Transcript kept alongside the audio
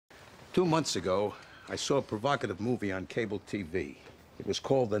2 months ago, I saw a provocative movie on cable TV. It was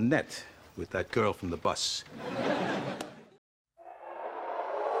called The Net, with that girl from the bus.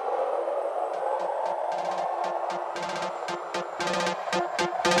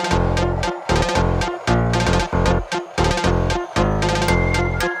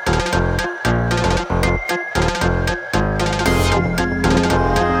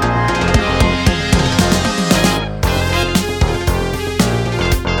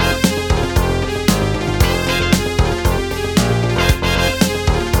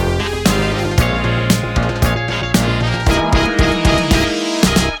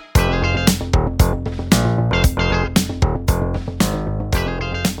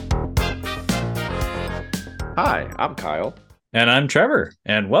 Hi, I'm Kyle. And I'm Trevor,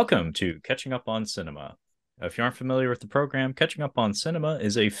 and welcome to Catching Up on Cinema. If you aren't familiar with the program, Catching Up on Cinema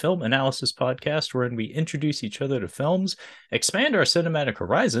is a film analysis podcast wherein we introduce each other to films, expand our cinematic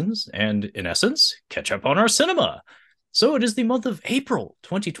horizons, and, in essence, catch up on our cinema. So it is the month of April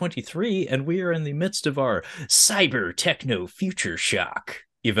 2023, and we are in the midst of our Cyber Techno Future Shock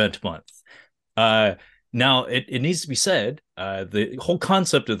event month. Now, it needs to be said, the whole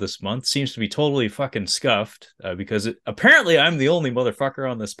concept of this month seems to be totally fucking scuffed because apparently I'm the only motherfucker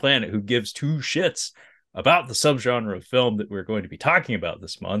on this planet who gives two shits about the subgenre of film that we're going to be talking about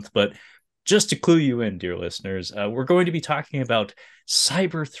this month. But just to clue you in, dear listeners, we're going to be talking about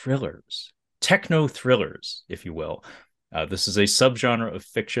cyber thrillers, techno thrillers, if you will. This is a subgenre of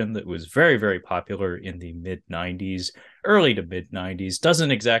fiction that was very, very popular in the mid-90s, early to mid-90s.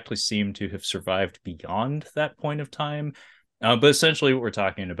 Doesn't exactly seem to have survived beyond that point of time. But essentially what we're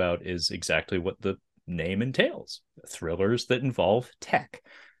talking about is exactly what the name entails. Thrillers that involve tech.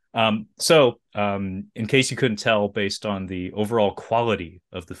 So in case you couldn't tell, based on the overall quality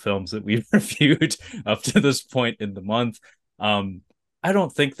of the films that we've reviewed up to this point in the month, I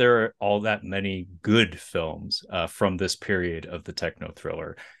don't think there are all that many good films from this period of the techno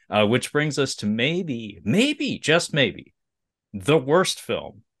thriller, which brings us to maybe, just maybe, the worst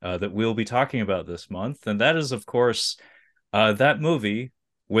film that we'll be talking about this month. And that is, of course, that movie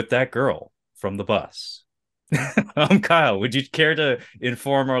with that girl from the bus. Kyle, would you care to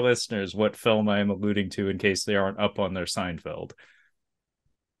inform our listeners what film I am alluding to in case they aren't up on their Seinfeld?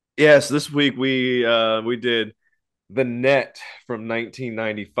 Yes, this week we did The Net from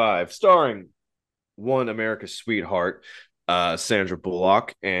 1995, starring one America's sweetheart, Sandra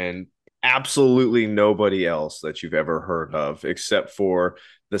Bullock, and absolutely nobody else that you've ever heard of, except for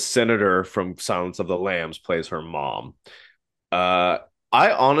the senator from Silence of the Lambs plays her mom. I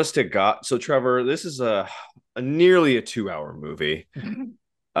honest to God, so Trevor, this is a nearly a 2-hour movie.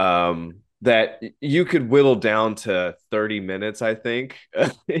 That you could whittle down to 30 minutes, I think,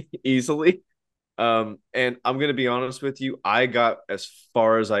 easily. And I'm going to be honest with you, I got as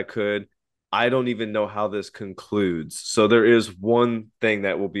far as I could. I don't even know how this concludes. So there is one thing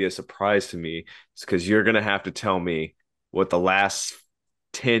that will be a surprise to me. It's because you're going to have to tell me what the last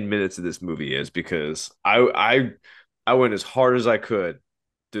 10 minutes of this movie is, because I went as hard as I could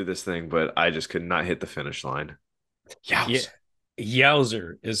through this thing, but I just could not hit the finish line. Yeah.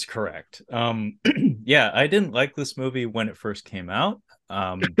 Yowzer is correct. Yeah, I didn't like this movie when it first came out.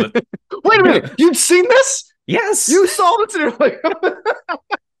 But wait a minute, you'd seen this? Yes, you saw this, and you're like,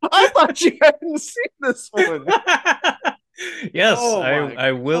 I thought you hadn't seen this one. Yes,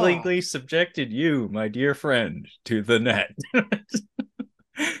 I willingly subjected you, my dear friend, to The Net.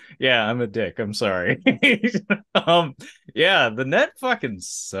 Yeah, I'm a dick. I'm sorry. Yeah, The Net fucking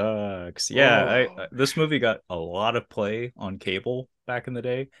sucks. Yeah, this movie got a lot of play on cable back in the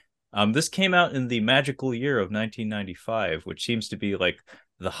day. This came out in the magical year of 1995, which seems to be like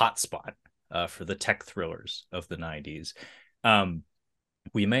the hot spot for the tech thrillers of the 90s.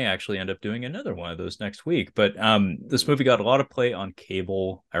 We may actually end up doing another one of those next week, but this movie got a lot of play on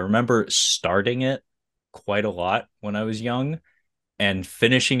cable. I remember starting it quite a lot when I was young, and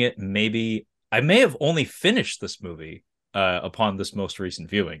finishing it I may have only finished this movie upon this most recent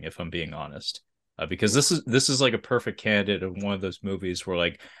viewing, if I'm being honest, because this is like a perfect candidate of one of those movies where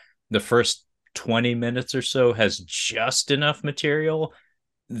like the first 20 minutes or so has just enough material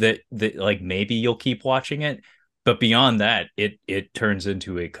that like maybe you'll keep watching it, but beyond that it turns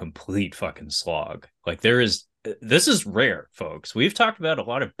into a complete fucking slog. Like this is rare, folks. We've talked about a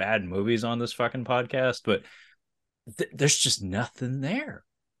lot of bad movies on this fucking podcast, but there's just nothing there.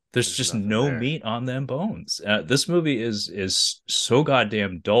 There's just no meat on them bones. This movie is so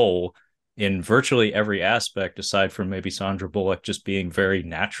goddamn dull in virtually every aspect, aside from maybe Sandra Bullock just being very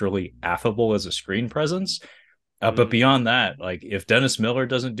naturally affable as a screen presence. But beyond that, like, if Dennis Miller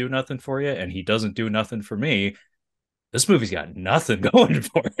doesn't do nothing for you and he doesn't do nothing for me, this movie's got nothing going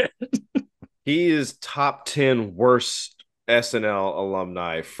for it. He is top 10 worst SNL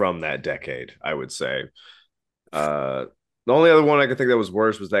alumni from that decade, I would say. Uh, the only other one I could think that was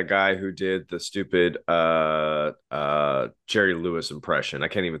worse was that guy who did the stupid Jerry Lewis impression. I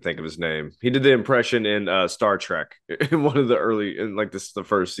can't even think of his name. He did the impression in Star Trek in one of the early in like this the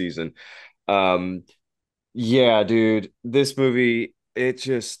first season. Um yeah, dude, this movie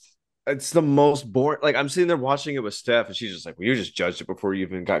it's the most boring. Like I'm sitting there watching it with Steph, and she's just like, "Well, you just judged it before you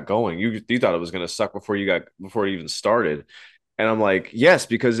even got going. You thought it was gonna suck before you even started." And I'm like, yes,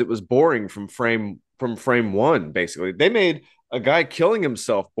 because it was boring from frame one, basically. They made a guy killing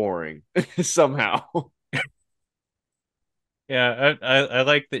himself boring somehow. Yeah, I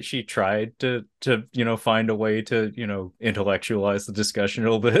like that she tried to find a way to intellectualize the discussion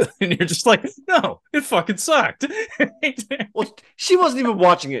a little bit, and you're just like, no, it fucking sucked. Well, she wasn't even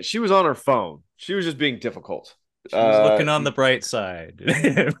watching it. She was on her phone. She was just being difficult. She was looking on the bright side,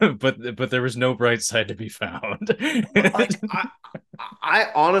 but there was no bright side to be found. like I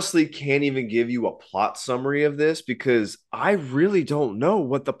honestly can't even give you a plot summary of this because I really don't know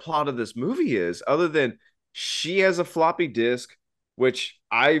what the plot of this movie is, other than she has a floppy disk, which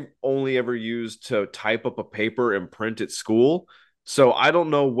I only ever used to type up a paper and print at school. So I don't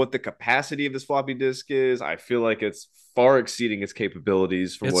know what the capacity of this floppy disk is. I feel like it's far exceeding its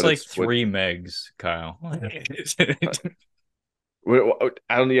capabilities from It's what like it's what 3 megs, Kyle. I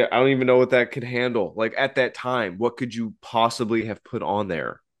don't even know what that could handle. Like at that time, what could you possibly have put on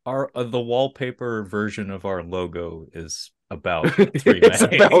there? Our the wallpaper version of our logo is about 3 It's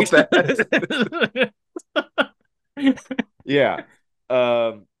about that. megs. Yeah.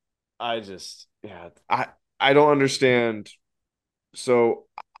 Um, I just yeah, I don't understand. So,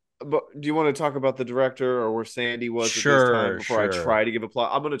 but do you want to talk about the director or where Sandy was at this time Sure, before I sure. try to give a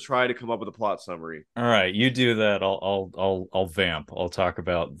plot? I'm going to try to come up with a plot summary. All right, you do that. I'll vamp. I'll talk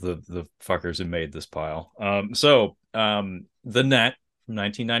about the fuckers who made this pile. The Net from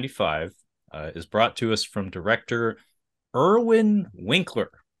 1995 is brought to us from director Irwin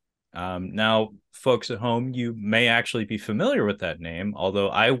Winkler. Now, folks at home, you may actually be familiar with that name, although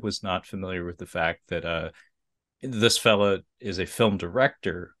I was not familiar with the fact that this fella is a film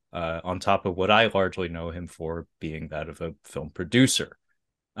director, on top of what I largely know him for being that of a film producer.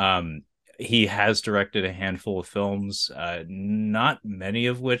 Um, he has directed a handful of films, not many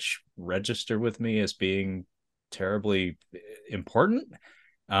of which register with me as being terribly important.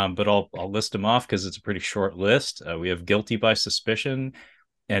 But I'll list them off because it's a pretty short list. We have Guilty by Suspicion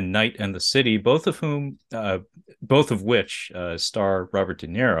and Night and the City, both of which star Robert De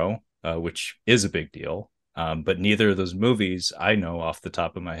Niro, which is a big deal. But neither of those movies I know off the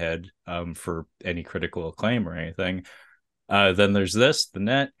top of my head for any critical acclaim or anything. Then there's The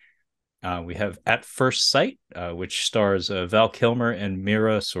Net. We have At First Sight, which stars Val Kilmer and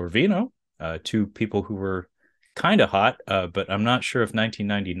Mira Sorvino, two people who were kind of hot, but I'm not sure if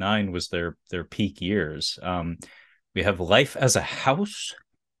 1999 was their peak years. We have Life as a House.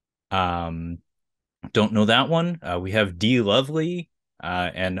 Um, don't know that one. We have D. Lovely,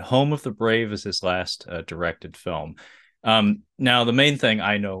 and Home of the Brave is his last directed film. Now, the main thing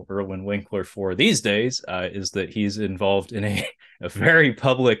I know Irwin Winkler for these days is that he's involved in a very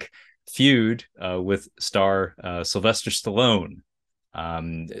public feud with star Sylvester Stallone.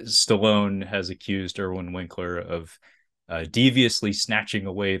 Stallone has accused Irwin Winkler of deviously snatching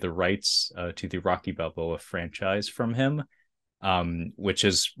away the rights to the Rocky Balboa franchise from him, which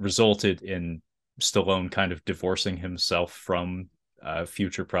has resulted in Stallone kind of divorcing himself from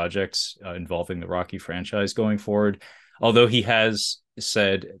future projects involving the Rocky franchise going forward. Although he has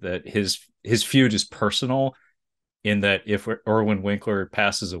said that his feud is personal, in that if Irwin Winkler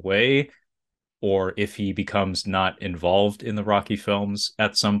passes away, or if he becomes not involved in the Rocky films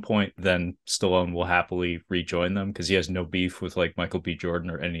at some point, then Stallone will happily rejoin them because he has no beef with like Michael B. Jordan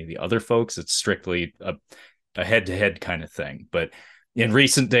or any of the other folks. It's strictly a head-to-head kind of thing. But in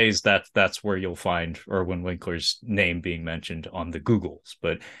recent days, that's where you'll find Irwin Winkler's name being mentioned on the Googles.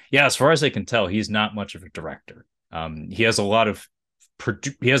 But yeah, as far as I can tell, he's not much of a director. He has a lot of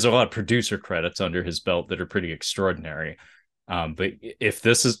producer credits under his belt that are pretty extraordinary. But if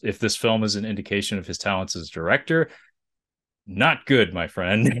this film is an indication of his talents as a director, not good, my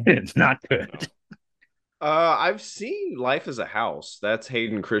friend. Not good. I've seen Life as a House. That's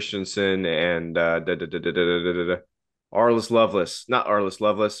Hayden Christensen and Arliss Lovelace. Not Arliss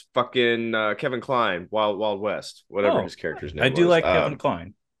Lovelace. Fucking Kevin Kline, Wild West, whatever Oh, his character's I name do was. like Kevin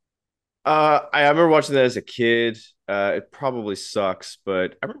Kline. I remember watching that as a kid. It probably sucks,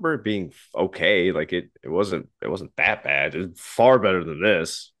 but I remember it being okay. Like it wasn't that bad. It was far better than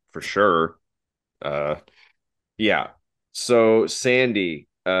this, for sure. Uh, yeah. So Sandy,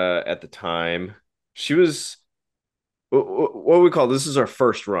 at the time. She was what do we call this? Is our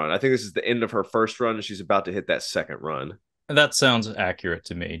first run. I think this is the end of her first run, and she's about to hit that second run. That sounds accurate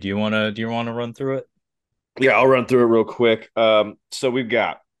to me. Do you want to run through it? Yeah, I'll run through it real quick. So we've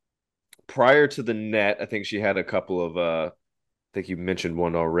got prior to the net, I think she had a couple of I think you mentioned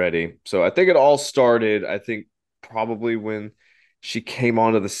one already. So I think it all started, I think probably when she came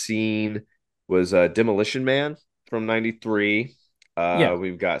onto the scene was Demolition Man from 93. Yeah.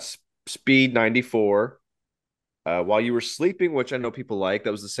 We've got Speed 94. While You Were Sleeping, which I know people like,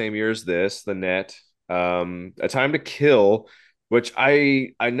 that was the same year as this, The Net. A Time to Kill, which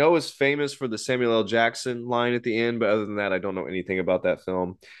I know is famous for the Samuel L. Jackson line at the end, but other than that, I don't know anything about that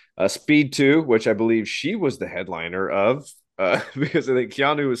film. Speed 2, which I believe she was the headliner of, because I think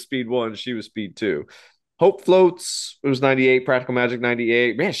Keanu was Speed 1, she was Speed 2. Hope Floats, it was 98, Practical Magic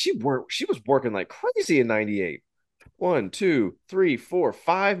 98. Man, she was working like crazy in 98. One, two, three, four,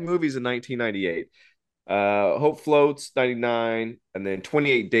 five movies in 1998. Hope Floats 99, and then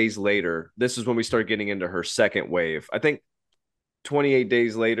 28 Days Later. This is when we start getting into her second wave. I think 28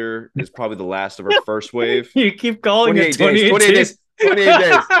 Days Later is probably the last of her first wave. You keep calling it 28 days. 28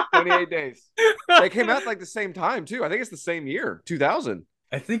 days. 28 days. They came out days. like the same time too. I think it's the same year, 2000.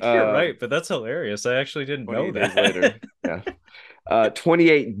 I think you're right, but that's hilarious. I actually didn't know 28 that. days later. Yeah.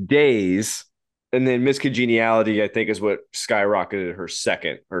 28 Days. And then Miss Congeniality, I think, is what skyrocketed her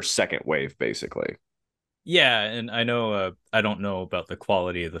second wave, basically. Yeah, and I don't know about the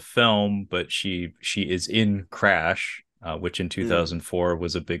quality of the film, but she is in Crash, which in 2004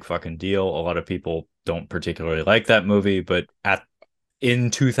 was a big fucking deal. A lot of people don't particularly like that movie, but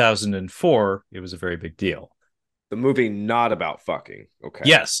in 2004 it was a very big deal. The movie not about fucking. Okay.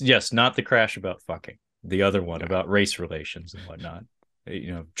 Yes, not the Crash about fucking. The other one Yeah. about race relations and whatnot.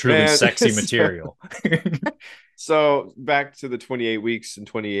 Truly Man, sexy material. So back to the 28 weeks and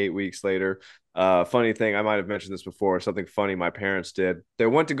 28 weeks later. Funny thing, I might have mentioned this before. Something funny my parents did. They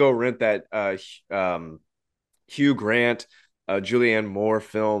went to go rent that Hugh Grant, Julianne Moore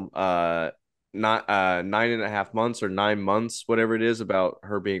film, not 9.5 months or 9 months, whatever it is, about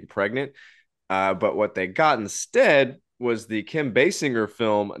her being pregnant. But what they got instead was the Kim Basinger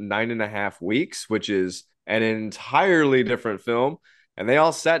film 9.5 weeks, which is an entirely different film. And they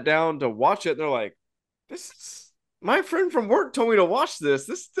all sat down to watch it. They're like, this is my friend from work told me to watch this.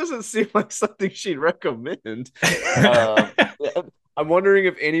 This doesn't seem like something she'd recommend. I'm wondering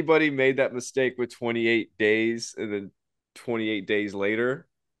if anybody made that mistake with 28 days and then 28 days later.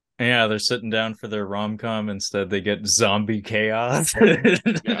 Yeah, they're sitting down for their rom-com. Instead, they get zombie chaos.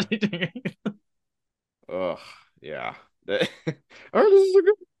 Yeah. Ugh, yeah. All right, this is a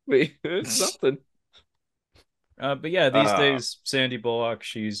good movie. It's something. But yeah, these Uh, days, Sandy Bullock,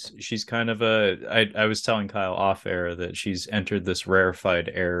 she's kind of I was telling Kyle off air that she's entered this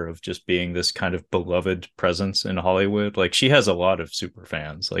rarefied era of just being this kind of beloved presence in Hollywood. Like she has a lot of super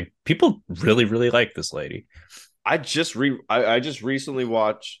fans. Like people really, really like this lady. I just recently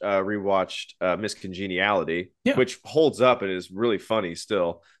rewatched Miss Congeniality, Yeah. which holds up and is really funny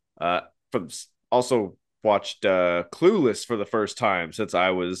still. From Also watched Clueless for the first time since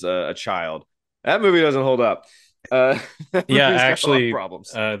I was a child. That movie doesn't hold up. That Yeah, movie's got a lot of actually,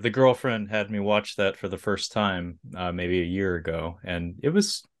 problems. the girlfriend had me watch that for the first time, maybe a year ago, and it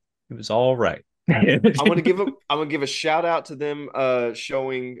was all right. I'm gonna give a shout out to them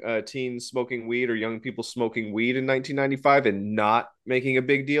showing teens smoking weed or young people smoking weed in 1995 and not making a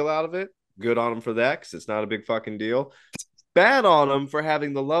big deal out of it. Good on them for that, because it's not a big fucking deal. Bad on them for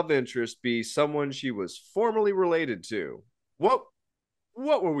having the love interest be someone she was formerly related to. What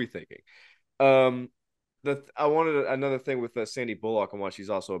were we thinking? Um, I wanted another thing with Sandy Bullock and why she's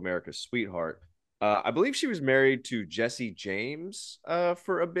also America's sweetheart. I believe she was married to Jesse James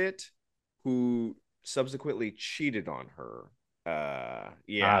for a bit, who subsequently cheated on her.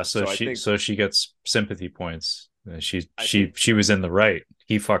 Yeah, So so I think she gets sympathy points. She I she think she was in the right.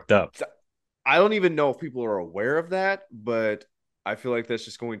 He fucked up. I don't even know if people are aware of that, but I feel like that's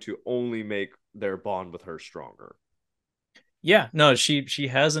just going to only make their bond with her stronger. Yeah, no, she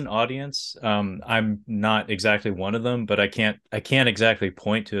has an audience. I'm not exactly one of them, but I can't exactly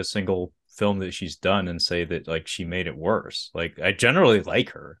point to a single film that she's done and say that like she made it worse. Like I generally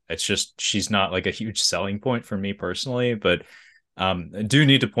like her. It's just she's not like a huge selling point for me personally, but I do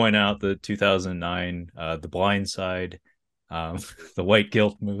need to point out the 2009 The Blind Side, the White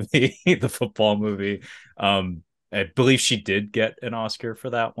Guilt movie, the football movie. I believe she did get an Oscar for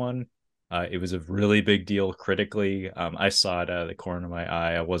that one. It was a really big deal critically. I saw it out of the corner of my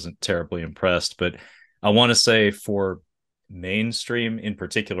eye. I wasn't terribly impressed, but I want to say for mainstream, in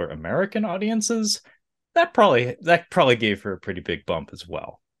particular American audiences, that probably gave her a pretty big bump as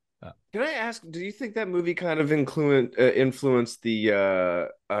well. Can I ask, do you think that movie kind of influenced the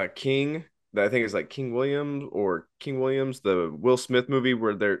King, that I think is like King Williams or King Williams, the Will Smith movie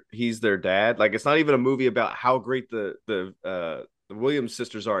where he's their dad? Like it's not even a movie about how great the Williams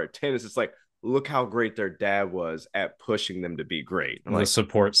sisters are at tennis. It's like look how great their dad was at pushing them to be great. I'm The like,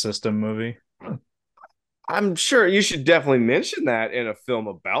 support system movie. I'm sure you should definitely mention that in a film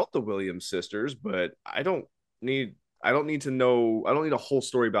about the Williams sisters, but need I don't need to know, I don't need a whole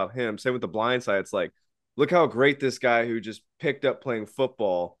story about him. Same with the Blind Side. It's like, look how great this guy who just picked up playing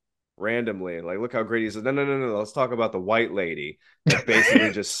football randomly, and like look how great he is. No. Let's talk about the white lady that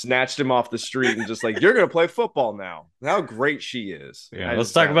basically just snatched him off the street and just like, you're gonna play football now. How great she is. Yeah,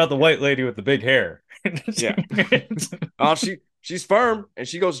 let's talk about the white lady with the big hair. Yeah. Oh, she's firm and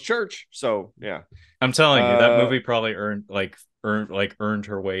she goes to church. So yeah. I'm telling you, that movie probably earned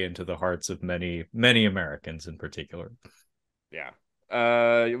her way into the hearts of many, many Americans in particular. Yeah.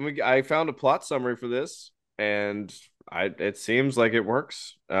 I found a plot summary for this, and it seems like it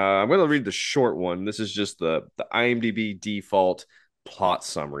works. I'm going to read the short one. This is just the IMDb default plot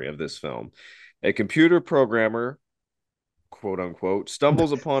summary of this film. A computer programmer, quote unquote,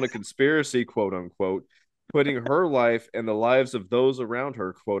 stumbles upon a conspiracy, quote unquote, putting her life and the lives of those around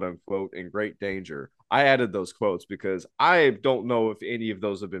her, quote unquote, in great danger. I added those quotes because I don't know if any of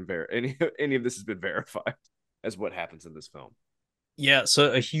those have been any of this has been verified as what happens in this film. Yeah,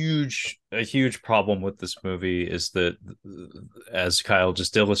 so a huge problem with this movie is that, as Kyle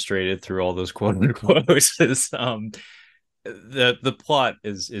just illustrated through all those quote unquotes, is the plot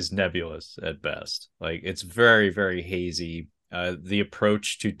is nebulous at best. Like it's very, very hazy. The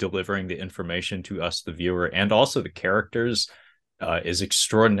approach to delivering the information to us, the viewer, and also the characters, is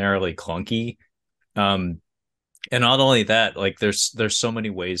extraordinarily clunky. And not only that, like there's so many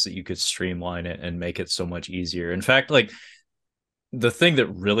ways that you could streamline it and make it so much easier. In fact, like the thing that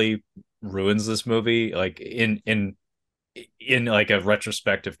really ruins this movie, like in like a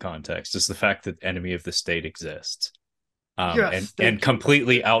retrospective context, is the fact that Enemy of the State exists. And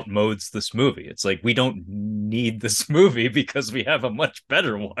completely outmodes this movie. It's like we don't need this movie because we have a much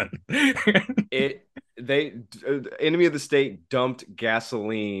better one. They Enemy of the State dumped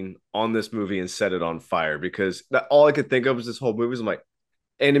gasoline on this movie and set it on fire because all I could think of was this whole movie. I'm like,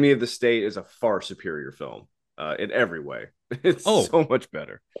 Enemy of the State is a far superior film in every way. It's so much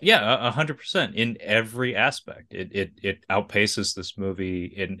better. Yeah, 100% in every aspect. It outpaces this movie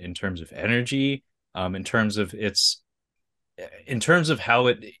in terms of energy, in terms of how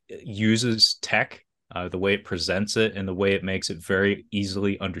it uses tech, the way it presents it, and the way it makes it very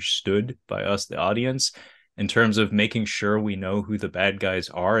easily understood by us, the audience, in terms of making sure we know who the bad guys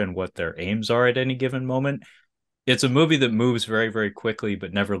are and what their aims are at any given moment. It's a movie that moves very, very quickly,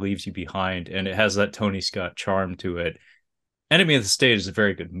 but never leaves you behind. And it has that Tony Scott charm to it. Enemy of the State is a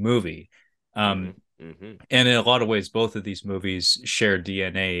very good movie. And in a lot of ways, both of these movies share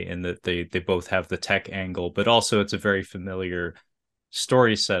DNA in that they both have the tech angle, but also it's a very familiar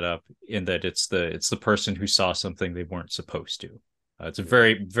story setup in that it's the person who saw something they weren't supposed to. It's a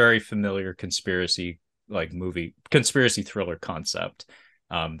very, very familiar conspiracy thriller concept.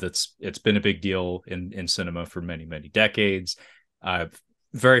 It's been a big deal in cinema for many, many decades.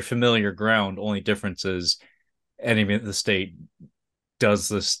 Very familiar ground. Only difference is Enemy of the State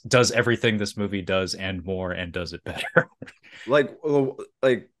does everything this movie does and more, and does it better. like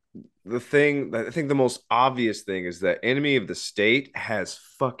the thing, I think the most obvious thing is that Enemy of the State has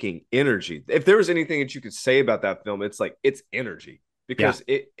fucking energy. If there was anything that you could say about that film, it's like it's energy. Because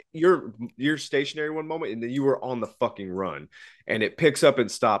you're stationary one moment and then you were on the fucking run, and it picks up and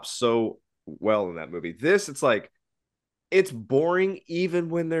stops so well in that movie. It's like it's boring even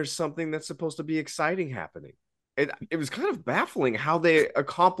when there's something that's supposed to be exciting happening. It was kind of baffling how they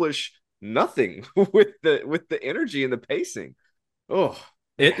accomplish nothing with the energy and the pacing. Oh,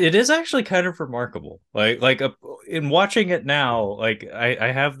 it is actually kind of remarkable. In watching it now, like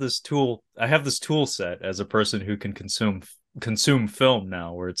I have this tool set as a person who can consume film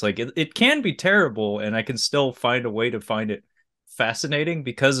now, where it's like it can be terrible and I can still find a way to find it fascinating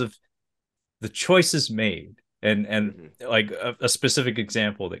because of the choices made. And like a specific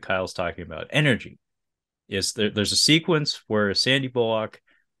example that Kyle's talking about, energy, is there's a sequence where Sandy Bullock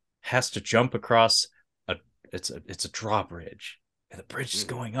has to jump across it's a drawbridge, and the bridge is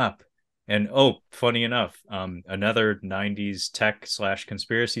going up. And funny enough, another 90s tech /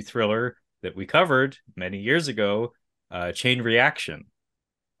 conspiracy thriller that we covered many years ago, Chain Reaction,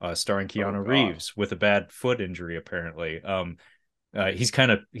 starring Keanu Reeves with a bad foot injury apparently. He's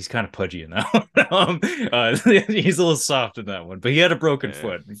kind of pudgy in that one. He's a little soft in that one, but he had a broken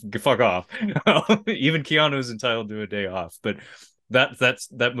foot. Fuck off. Even Keanu is entitled to a day off. But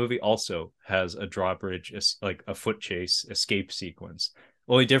that movie also has a drawbridge, like a foot chase escape sequence.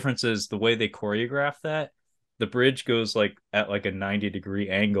 Only difference is the way they choreograph that. The bridge goes like at like a 90-degree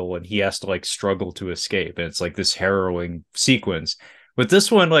angle, and he has to like struggle to escape. And it's like this harrowing sequence. With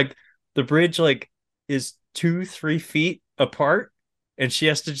this one, like the bridge like is 2-3 feet apart, and she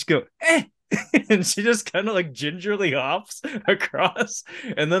has to just go and she just kind of like gingerly hops across,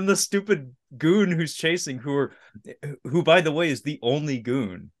 and then the stupid goon who's chasing, who by the way is the only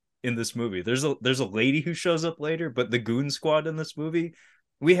goon in this movie. There's a lady who shows up later, but the goon squad in this movie,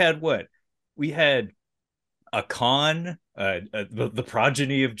 we had a Khan, the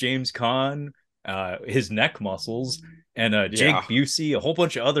progeny of James Caan, his neck muscles, and Jake Busey, a whole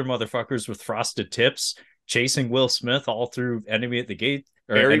bunch of other motherfuckers with frosted tips chasing Will Smith all through Enemy at the Gate,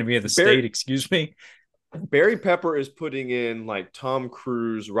 or Enemy of the State, excuse me. Barry Pepper is putting in like Tom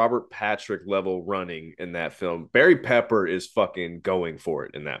Cruise, Robert Patrick level running in that film. Barry Pepper is fucking going for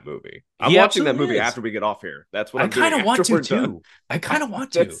it in that movie. I'm watching that movie after we get off here. That's what I'm doing. I kind of want to too. I kind of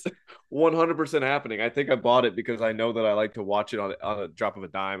want to. That's 100% happening. I think I bought it because I know that I like to watch it on a drop of a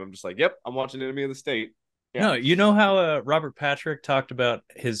dime. I'm just like, yep, I'm watching Enemy of the State. Yeah. No, you know how Robert Patrick talked about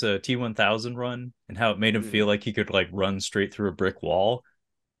his T-1000 run and how it made him feel like he could like run straight through a brick wall?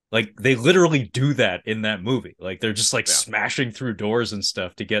 Like they literally do that in that movie. Like they're just like smashing through doors and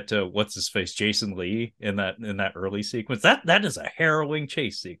stuff to get to what's his face, Jason Lee, in that early sequence. That is a harrowing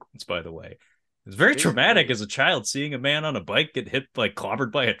chase sequence, by the way. It's very traumatic as a child, seeing a man on a bike get hit, like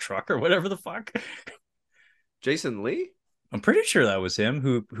clobbered by a truck or whatever the fuck. Jason Lee? I'm pretty sure that was him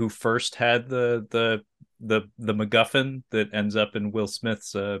who first had the MacGuffin that ends up in Will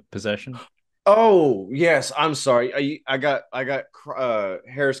Smith's possession. Oh yes, I'm sorry. I got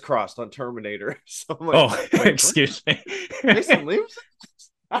hairs crossed on Terminator. So I'm like, excuse me. Jason Lee?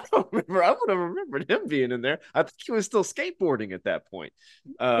 I don't remember. I would have remembered him being in there. I think he was still skateboarding at that point.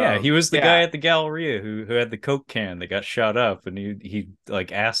 Yeah, he was the guy at the Galleria who had the Coke can that got shot up, and he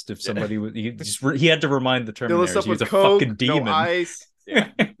like asked if somebody was. He had to remind the Terminator he was a Coke, fucking demon. No ice. Yeah.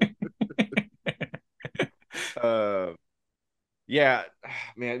 Yeah,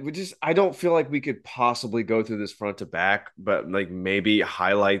 man, I don't feel like we could possibly go through this front to back, but like maybe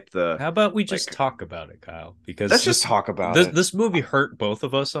highlight the. How about we just talk about it, Kyle? Because let's just talk about it. This movie hurt both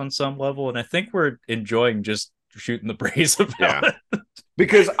of us on some level, and I think we're enjoying just shooting the breeze about it.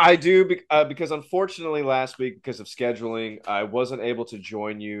 Because I do, because unfortunately last week, because of scheduling, I wasn't able to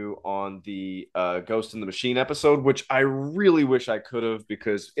join you on the Ghost in the Machine episode, which I really wish I could have,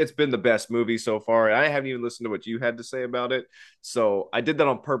 because it's been the best movie so far. I haven't even listened to what you had to say about it. So I did that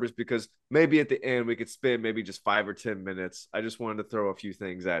on purpose, because maybe at the end we could spend maybe just 5 or 10 minutes. I just wanted to throw a few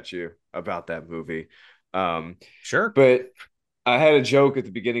things at you about that movie. Sure. But I had a joke at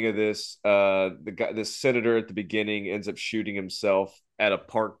the beginning of this. This senator at the beginning ends up shooting himself at a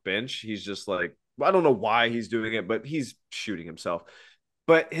park bench. He's just like, I don't know why he's doing it, but he's shooting himself.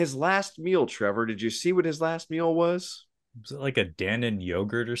 But his last meal, Trevor, did you see what his last meal was? Was it like a Dannon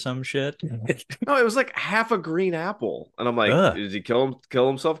yogurt or some shit? No, it was like half a green apple. And I'm like, did he kill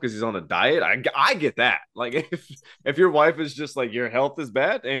himself because he's on a diet? I get that. Like if your wife is just like, your health is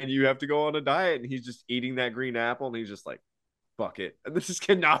bad and you have to go on a diet, and he's just eating that green apple, and he's just like, fuck it. This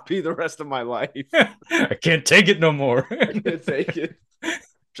cannot be the rest of my life. I can't take it no more. I can't take it.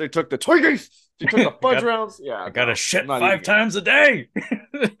 She took the Twinkies. She took the fudge rounds. Yeah. I gotta shit 5 times a day.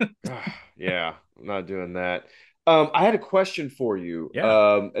 Yeah, I'm not doing that. I had a question for you.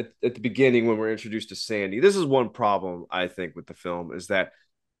 Yeah. At the beginning, when we're introduced to Sandy, this is one problem I think with the film, is that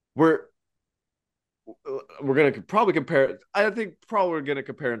we're gonna probably compare. I think probably we're gonna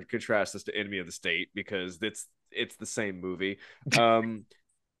compare and contrast this to Enemy of the State, because it's the same movie.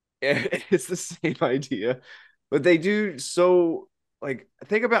 It's the same idea, but they do so. Like,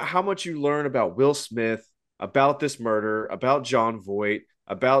 think about how much you learn about Will Smith, about this murder, about John Voight,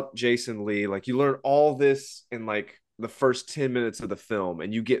 about Jason Lee. Like, you learn all this in like the first 10 minutes of the film,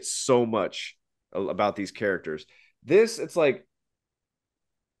 and you get so much about these characters. It's like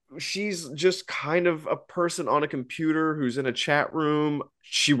she's just kind of a person on a computer who's in a chat room.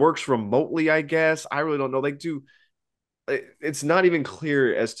 She works remotely, I guess. I really don't know. It's not even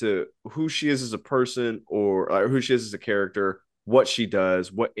clear as to who she is as a person, or who she is as a character, what she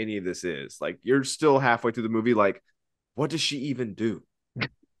does, what any of this is. Like, you're still halfway through the movie, like, what does she even do?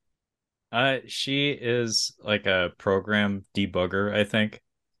 She is like a program debugger, I think.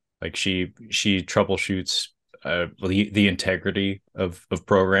 Like she troubleshoots the integrity of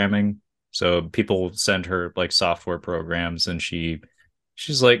programming So people send her like software programs, and she's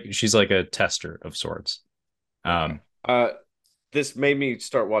like a tester of sorts. Okay. Um, This made me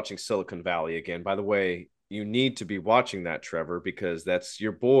start watching Silicon Valley again. By the way, you need to be watching that, Trevor, because that's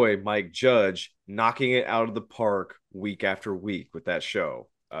your boy Mike Judge knocking it out of the park week after week with that show.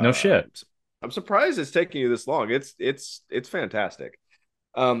 no shit. I'm surprised it's taking you this long. It's fantastic.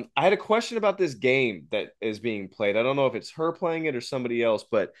 I had a question about this game that is being played. I don't know if it's her playing it or somebody else,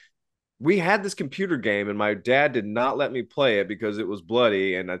 but we had this computer game and my dad did not let me play it because it was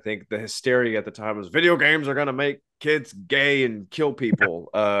bloody, and I think the hysteria at the time was video games are going to make kids gay and kill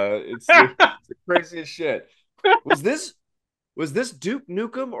people. It's the craziest shit. Was this Duke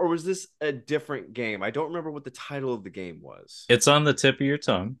Nukem, or was this a different game? I don't remember what the title of the game was. It's on the tip of your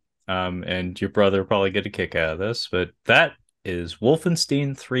tongue. And your brother will probably get a kick out of this, but that is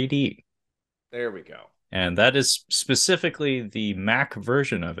Wolfenstein 3D. There we go. And that is specifically the Mac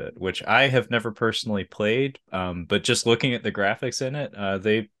version of it, which I have never personally played. But just looking at the graphics in it,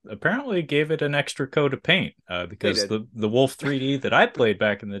 they apparently gave it an extra coat of paint because the Wolf 3D that I played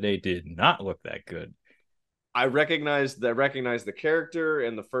back in the day did not look that good. I recognized the character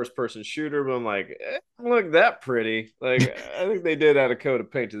and the first person shooter, but I'm like, look that pretty. Like, I think they did add a coat of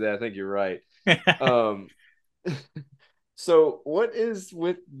paint to that. I think you're right. Um, so what is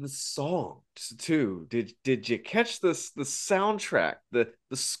with the songs too? Did you catch this the soundtrack, the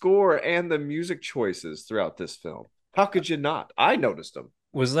score and the music choices throughout this film? How could you not? I noticed them.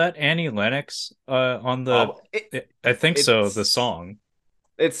 Was that Annie Lennox on the? I think so. The song.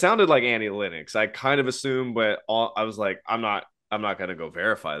 It sounded like Annie Lennox. I kind of assumed, but I was like, I'm not gonna go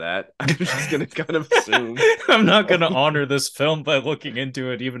verify that. I'm just gonna kind of assume. I'm not gonna honor this film by looking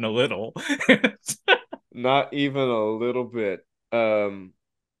into it even a little. Not even a little bit.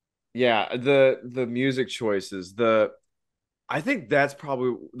 Yeah, the music choices, I think that's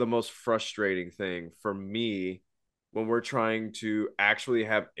probably the most frustrating thing for me when we're trying to actually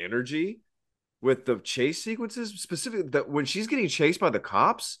have energy with the chase sequences, specifically that when she's getting chased by the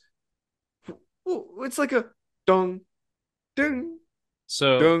cops, it's like a dong, ding,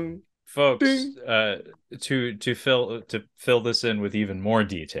 so dong, folks, ding. to fill this in with even more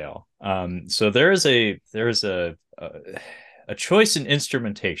detail. So there's a choice in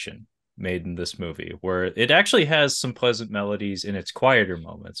instrumentation made in this movie where it actually has some pleasant melodies in its quieter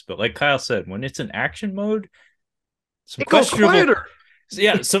moments, but like Kyle said, when it's in action mode, some questionable,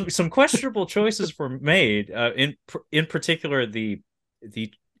 yeah, some questionable choices were made. In particular, the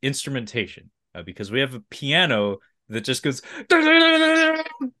instrumentation, because we have a piano that just goes.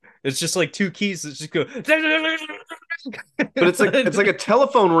 It's just like two keys that just go. But it's like a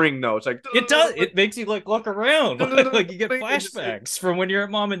telephone ring though. It's like it does. It makes you like look around, like you get flashbacks from when you're at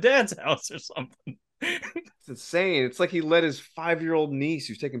mom and dad's house or something. It's insane. It's like he let his 5-year-old niece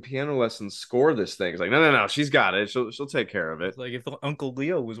who's taking piano lessons score this thing. It's like, no, she's got it. She'll take care of it. It's like if Uncle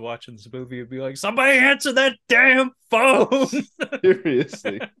Leo was watching this movie, it'd be like, somebody answer that damn phone.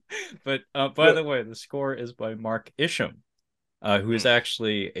 Seriously. But by the way, the score is by Mark Isham, who is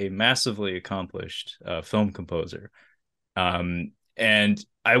actually a massively accomplished film composer. And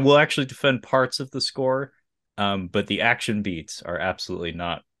I will actually defend parts of the score, but the action beats are absolutely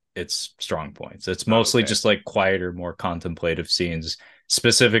not its strong points. It's mostly just like quieter, more contemplative scenes,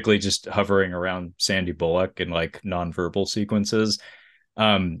 specifically just hovering around Sandy Bullock and like nonverbal sequences.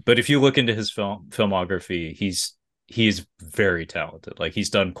 But if you look into his filmography, he's very talented. Like he's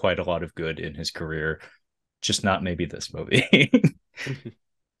done quite a lot of good in his career, just not maybe this movie.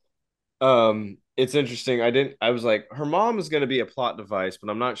 It's interesting. I was like, her mom is going to be a plot device, but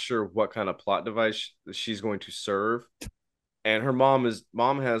I'm not sure what kind of plot device she's going to serve. And her mom has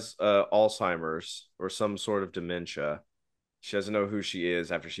Alzheimer's or some sort of dementia. She doesn't know who she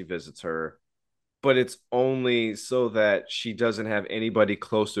is after she visits her, but it's only so that she doesn't have anybody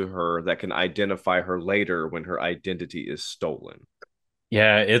close to her that can identify her later when her identity is stolen.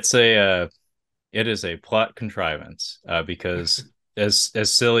 Yeah, it is a plot contrivance because as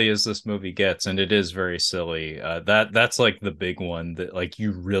silly as this movie gets, and it is very silly, that's like the big one that like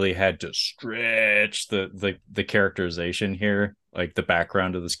you really had to stretch the characterization here, like the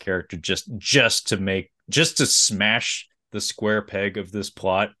background of this character just to smash the square peg of this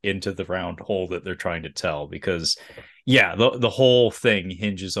plot into the round hole that they're trying to tell. Because yeah, the whole thing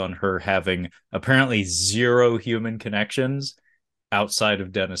hinges on her having apparently zero human connections outside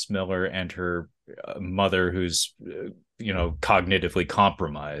of Dennis Miller and her mother, who's cognitively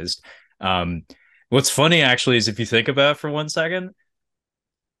compromised. What's funny actually is if you think about it for 1 second,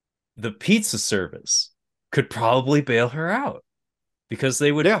 the pizza service could probably bail her out because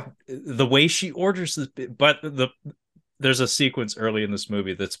they would, the way she orders this, but there's a sequence early in this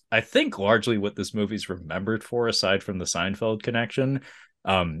movie that's, I think, largely what this movie's remembered for, aside from the Seinfeld connection.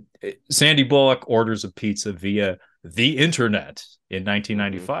 Sandy Bullock orders a pizza via the internet in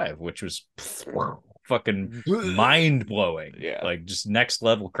 1995, which was fucking mind blowing. Yeah. Like just next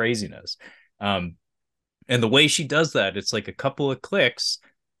level craziness. And the way she does that, it's like a couple of clicks,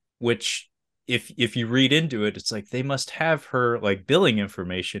 which if you read into it, it's like they must have her like billing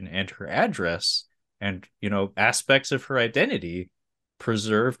information and her address and, you know, aspects of her identity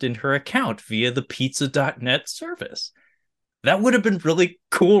preserved in her account via the pizza.net service. That would have been really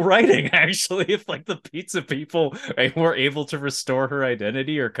cool writing, actually, if like the pizza people were able to restore her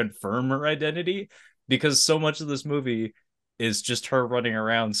identity or confirm her identity, because so much of this movie is just her running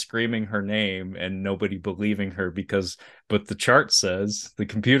around screaming her name and nobody believing her but the chart says, the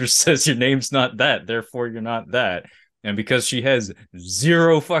computer says your name's not that, therefore you're not that. And because she has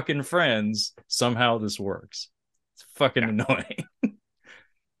zero fucking friends, somehow this works. It's fucking annoying.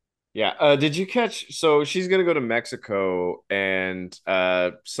 Yeah. Did you catch? So she's gonna go to Mexico, and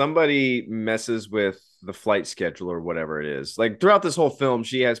somebody messes with the flight schedule or whatever it is. Like throughout this whole film,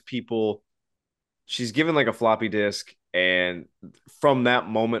 she has people. She's given like a floppy disk, and from that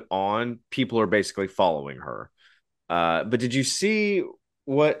moment on, people are basically following her. But did you see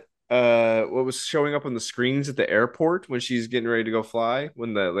what was showing up on the screens at the airport when she's getting ready to go fly?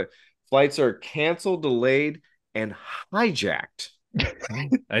 When the flights are canceled, delayed, and hijacked.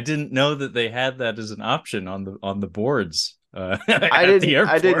 I didn't know that they had that as an option on the boards. I didn't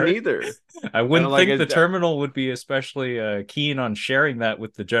either. I wouldn't like think the it. terminal would be especially keen on sharing that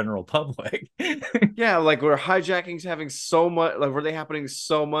with the general public. Yeah, like we're hijackings having so much, like were they happening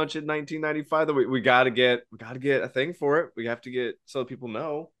so much in 1995 that we gotta get a thing for it. We have to get so people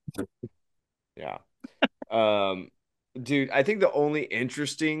know. Yeah. Dude, I think the only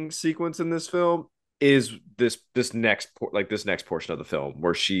interesting sequence in this film is this next portion of the film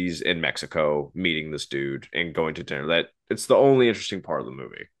where she's in Mexico meeting this dude and going to dinner. That it's the only interesting part of the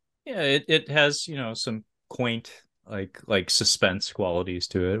movie. Yeah, it has, you know, some quaint like suspense qualities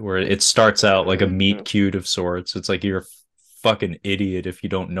to it, where it starts out like a meet cute of sorts. It's like you're a fucking idiot if you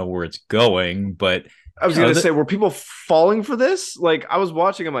don't know where it's going. But I was gonna say, were people falling for this? Like I was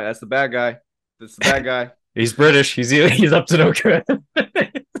watching, I'm like, that's the bad guy. That's the bad guy. He's British. He's up to no good.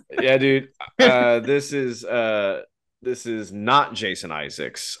 Yeah, dude. This is not Jason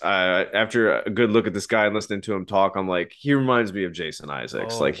Isaacs. After a good look at this guy and listening to him talk, I'm like, he reminds me of Jason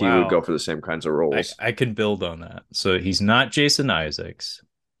Isaacs. Oh, like he would go for the same kinds of roles. I can build on that. So he's not Jason Isaacs.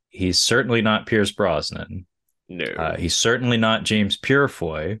 He's certainly not Pierce Brosnan. No. He's certainly not James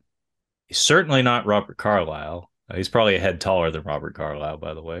Purefoy. He's certainly not Robert Carlyle. He's probably a head taller than Robert Carlyle,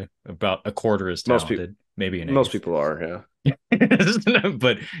 by the way. About a quarter as talented. Maybe an most people are, yeah.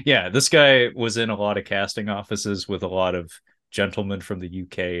 But yeah, this guy was in a lot of casting offices with a lot of gentlemen from the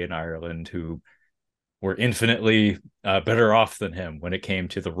UK and Ireland who were infinitely better off than him when it came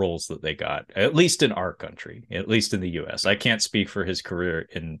to the roles that they got, at least in our country, at least in the US. I can't speak for his career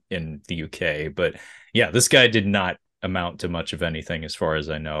in the UK, but yeah, this guy did not amount to much of anything as far as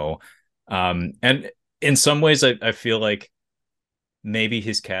I know. And in some ways, I feel like maybe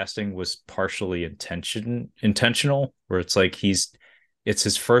his casting was partially intentional, where it's like it's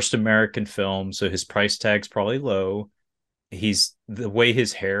his first American film, so his price tag's probably low. He's the way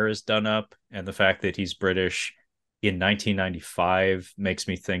his hair is done up and the fact that he's British in 1995 makes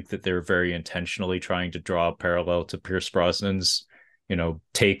me think that they're very intentionally trying to draw a parallel to Pierce Brosnan's, you know,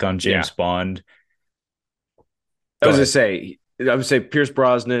 take on James Bond. I would say Pierce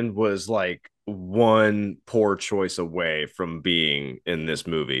Brosnan was like one poor choice away from being in this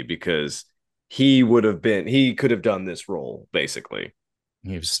movie because he could have done this role basically.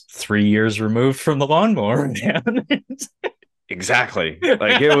 He was 3 years removed from the lawnmower, man. Exactly.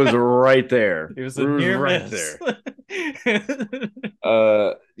 Like it was right there. It was right there.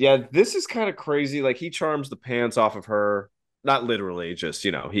 Yeah, this is kind of crazy. Like he charms the pants off of her. Not literally, just,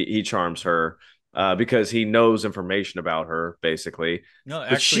 you know, he charms her. Because he knows information about her, basically. No,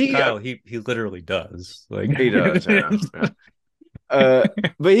 actually, Kyle, he literally does. Like he does. Yeah.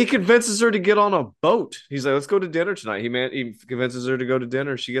 But he convinces her to get on a boat. He's like, "Let's go to dinner tonight." He convinces her to go to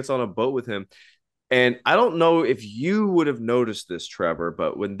dinner. She gets on a boat with him, and I don't know if you would have noticed this, Trevor,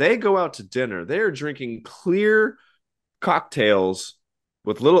 but when they go out to dinner, they are drinking clear cocktails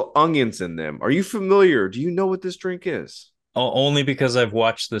with little onions in them. Are you familiar? Do you know what this drink is? Only because I've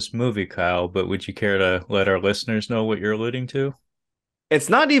watched this movie, Kyle, but would you care to let our listeners know what you're alluding to? It's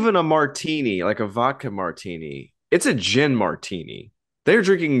not even a martini, like a vodka martini. It's a gin martini. They're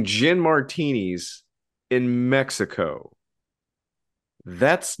drinking gin martinis in Mexico.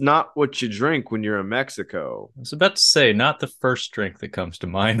 That's not what you drink when you're in Mexico. I was about to say, not the first drink that comes to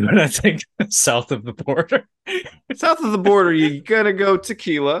mind when I think south of the border. South of the border, you're gonna go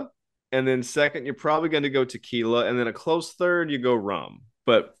tequila, and then second, you're probably gonna go tequila, and then a close third, you go rum.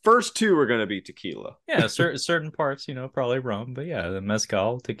 But first two are gonna be tequila. Yeah, certain parts, probably rum, but yeah, the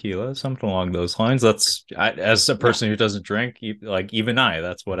mezcal, tequila, something along those lines. As a person who doesn't drink, like even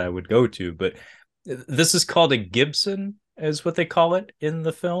that's what I would go to. But this is called a Gibson, is what they call it in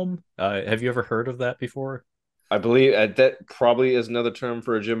the film. Have you ever heard of that before? I believe that probably is another term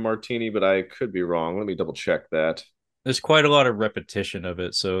for a gin martini, but I could be wrong. Let me double check that. There's quite a lot of repetition of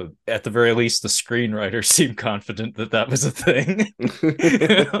it, so at the very least, the screenwriter seemed confident that that was a thing.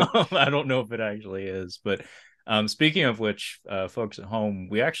 I don't know if it actually is, but speaking of which, folks at home,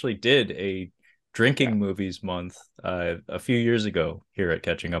 we actually did a drinking movies month a few years ago here at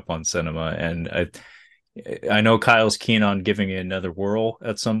Catching Up on Cinema, and I know Kyle's keen on giving it another whirl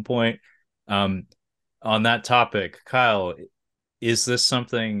at some point. On that topic, Kyle, is this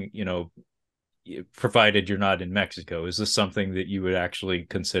something, provided you're not in Mexico, is this something that you would actually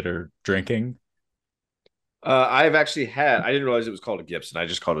consider drinking? I've actually had. I didn't realize it was called a Gibson. I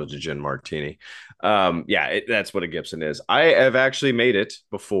just called it a gin martini. Yeah, that's what a Gibson is. I have actually made it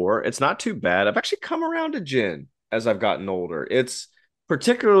before. It's not too bad. I've actually come around to gin as I've gotten older. It's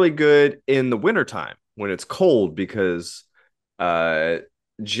particularly good in the wintertime when it's cold because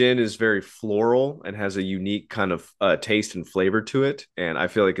gin is very floral and has a unique kind of taste and flavor to it. And I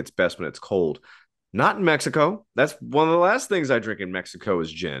feel like it's best when it's cold. Not in Mexico. That's one of the last things I drink in Mexico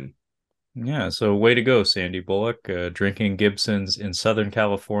is gin. Yeah, so way to go, Sandy Bullock, drinking Gibsons in Southern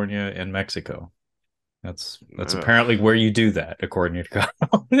California and Mexico. That's apparently where you do that, according to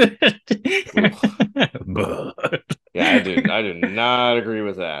Kyle. Yeah, I do not agree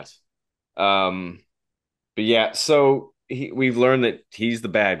with that. But yeah, so we've learned that he's the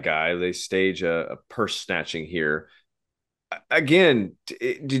bad guy. They stage a purse snatching here. Again,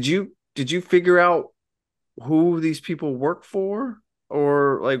 did you figure out who these people work for?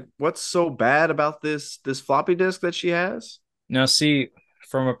 Or like what's so bad about this floppy disk that she has? Now, see,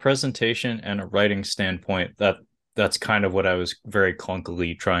 from a presentation and a writing standpoint, that's kind of what I was very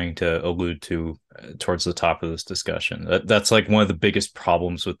clunkily trying to allude to towards the top of this discussion. That's like one of the biggest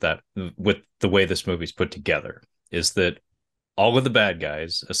problems with the way this movie's put together, is that all of the bad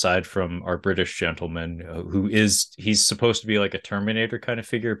guys, aside from our British gentleman, he's supposed to be like a Terminator kind of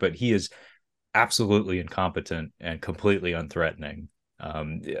figure, but he is absolutely incompetent and completely unthreatening.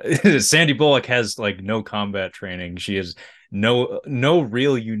 Sandy Bullock has like no combat training. She has no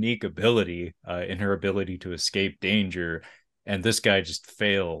real unique ability in her ability to escape danger, and this guy just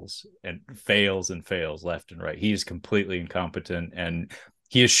fails and fails and fails left and right. He is completely incompetent, and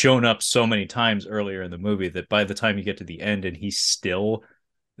he has shown up so many times earlier in the movie that by the time you get to the end and he's still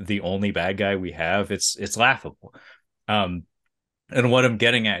the only bad guy we have, it's laughable. And what I'm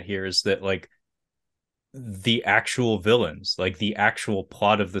getting at here is that like the actual villains, like the actual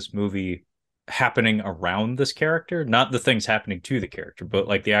plot of this movie happening around this character, not the things happening to the character, but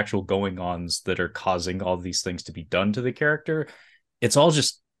like the actual going-ons that are causing all these things to be done to the character, it's all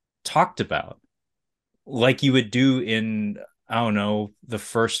just talked about like you would do in, I don't know, the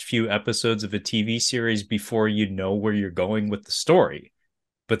first few episodes of a TV series before you know where you're going with the story.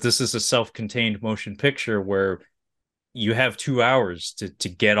 But this is a self-contained motion picture where you have 2 hours to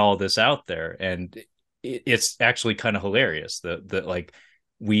get all this out there, and it's actually kind of hilarious that like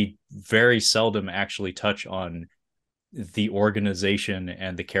we very seldom actually touch on the organization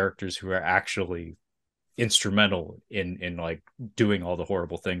and the characters who are actually instrumental in like doing all the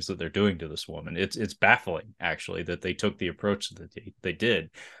horrible things that they're doing to this woman. It's baffling actually that they took the approach that they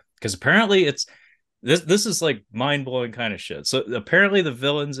did, because apparently this is like mind-blowing kind of shit. So apparently the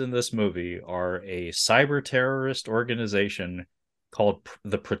villains in this movie are a cyber terrorist organization called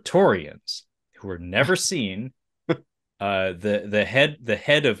the Praetorians, who are never seen. The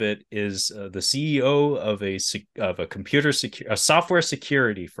head of it is the CEO of a software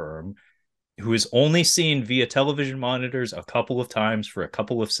security firm, who is only seen via television monitors a couple of times for a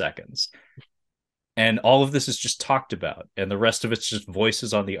couple of seconds. And all of this is just talked about, and the rest of it's just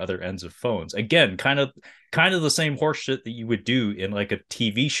voices on the other ends of phones. Again, kind of the same horseshit that you would do in like a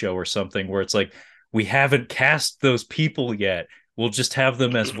TV show or something, where it's like, we haven't cast those people yet. We'll just have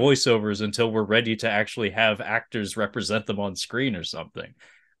them as voiceovers until we're ready to actually have actors represent them on screen or something.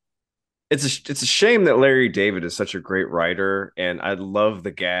 It's a shame that Larry David is such a great writer, and I love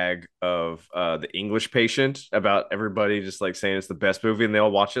the gag of the English Patient about everybody just like saying it's the best movie, and they all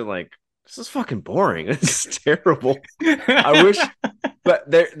watch it like, this is fucking boring. This is terrible. I wish,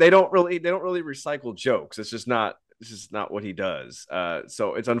 but they don't really recycle jokes. It's just not this is not what he does.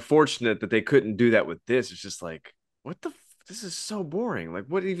 So it's unfortunate that they couldn't do that with this. It's just like, what the this is so boring. Like,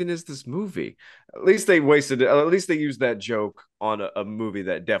 what even is this movie? At least they wasted it. At least they used that joke on a movie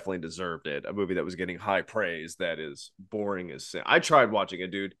that definitely deserved it. A movie that was getting high praise that is boring as sin. I tried watching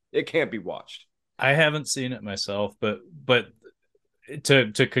it, dude. It can't be watched. I haven't seen it myself, but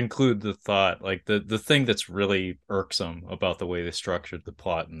to conclude the thought, like the thing that's really irksome about the way they structured the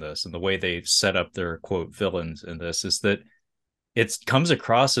plot in this and the way they set up their quote villains in this is that it comes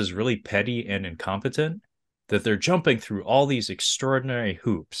across as really petty and incompetent, that they're jumping through all these extraordinary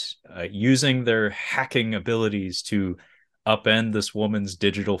hoops, using their hacking abilities to upend this woman's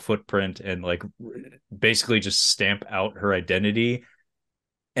digital footprint and like basically just stamp out her identity.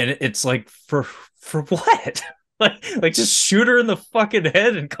 And it's like, for what? like just shoot her in the fucking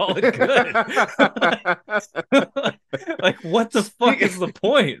head and call it good. Like, what the fuck is the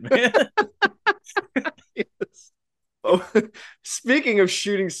point, man? Yes. Oh, speaking of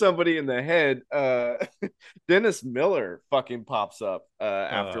shooting somebody in the head, Dennis Miller fucking pops up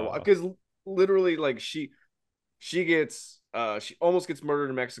after a while, because literally, like, she almost gets murdered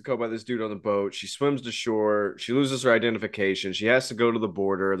in Mexico by this dude on the boat. She swims to shore. She loses her identification. She has to go to the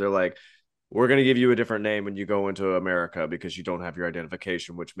border. They're like, we're going to give you a different name when you go into America because you don't have your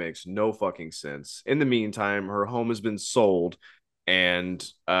identification, which makes no fucking sense. In the meantime, her home has been sold, and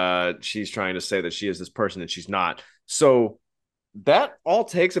she's trying to say that she is this person and she's not. So that all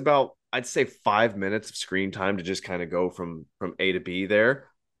takes about, I'd say, 5 minutes of screen time to just kind of go from A to B there.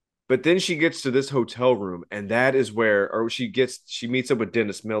 But then she gets to this hotel room, and that is where, or she meets up with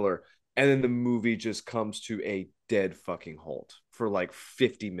Dennis Miller, and then the movie just comes to a dead fucking halt for like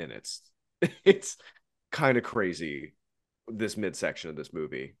 50 minutes. It's kind kind of this midsection of this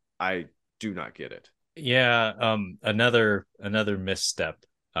movie. I do not get it. Yeah, another misstep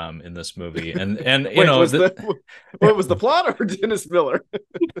in this movie, and Wait, you know, what was the plot, or Dennis Miller?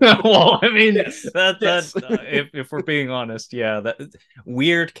 Well, I mean, Yes. If we're being honest, yeah, that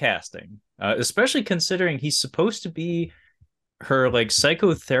weird casting, especially considering he's supposed to be her like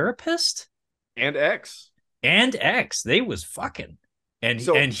psychotherapist and X. They was fucking. And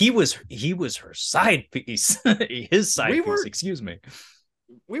So- and he was her side piece, his side We piece. were- Excuse me.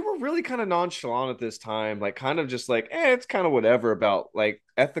 We were really kind of nonchalant at this time, like kind of just like, it's kind of whatever about like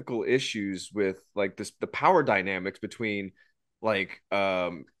ethical issues with like the power dynamics between like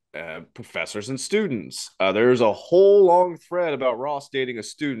professors and students. There's a whole long thread about Ross dating a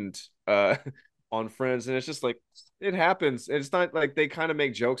student on Friends, and it's just like, it happens. It's not like they kind of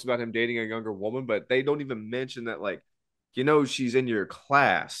make jokes about him dating a younger woman, but they don't even mention that, like, she's in your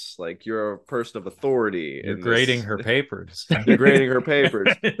class, like you're a person of authority. You're grading her papers. You're grading her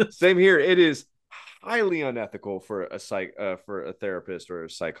papers. Same here. It is highly unethical for a therapist or a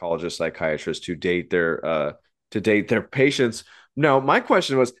psychologist, psychiatrist to date their patients. Now, my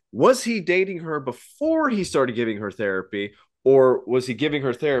question was he dating her before he started giving her therapy, or was he giving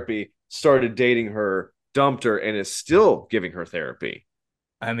her therapy, started dating her, dumped her, and is still giving her therapy?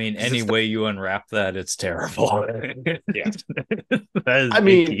 I mean, any way you unwrap that, it's terrible. Yeah. That is I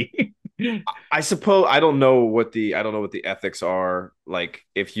mean, icky. I suppose I don't know what the ethics are, like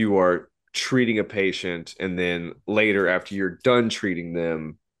if you are treating a patient and then later after you're done treating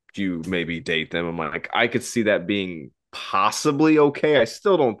them, you maybe date them. I'm like, I could see that being possibly okay. I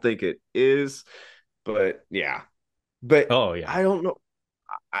still don't think it is, but yeah. But Oh yeah. I don't know.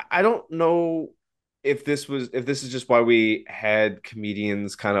 I don't know if this is just why we had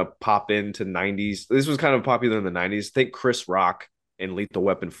comedians kind of pop into 90s. This was kind of popular in the 90s. Think Chris Rock and Lethal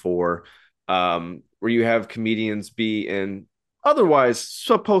Weapon 4, where you have comedians be in otherwise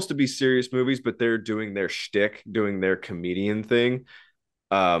supposed to be serious movies, but they're doing their shtick, doing their comedian thing.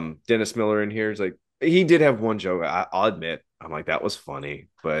 Dennis Miller in here is like, he did have one joke. I'll admit, I'm like, that was funny,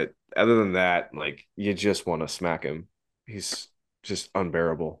 but other than that, like, you just want to smack him. He's just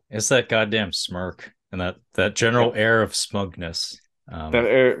unbearable. It's that goddamn smirk and that general air of smugness.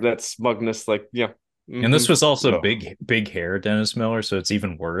 That smugness, like, yeah. Mm-hmm. And this was also big hair Dennis Miller, so it's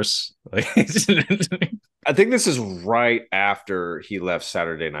even worse. Like, I think this is right after he left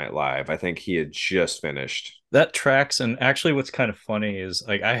Saturday Night Live. I think he had just finished. That tracks. And actually, what's kind of funny is,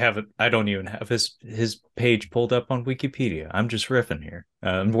 like, I don't even have his page pulled up on Wikipedia. I'm just riffing here.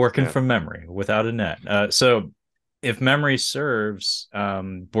 I'm working from memory without a net. So if memory serves,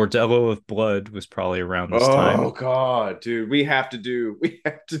 Bordello of Blood was probably around this time. Oh God, dude, we have to do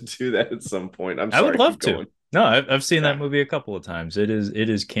that at some point. I would love to. No, I've seen that Yeah. movie a couple of times. It is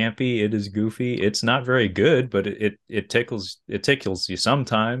campy, it is goofy. It's not very good, but it tickles you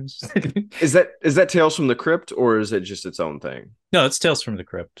sometimes. Is that Tales from the Crypt or is it just its own thing? No, it's Tales from the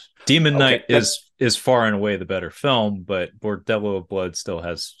Crypt. Demon Okay, Knight that is far and away the better film, but Bordello of Blood still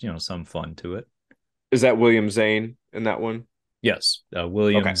has, some fun to it. is that William Zane in that one? Yes,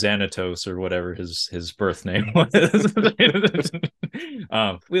 William Okay. Xanatos or whatever his birth name was.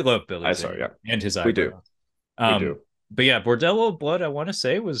 We love Billy I saw, Zane yeah. and his We do. eyebrows. We Um, do. but yeah, Bordello of Blood, I want to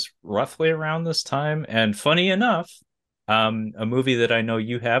say, was roughly around this time. And funny enough, a movie that I know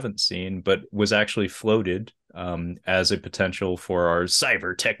you haven't seen, but was actually floated as a potential for our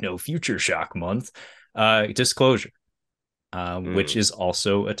Cyber Techno Future Shock month, Disclosure, which Mm. is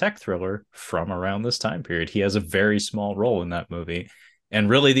also a tech thriller from around this time period. He has a very small role in that movie. And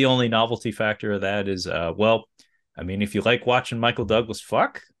really, the only novelty factor of that is, well, I mean, if you like watching Michael Douglas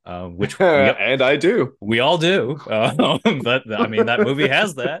fuck, which And I do. we all do. But I mean, that movie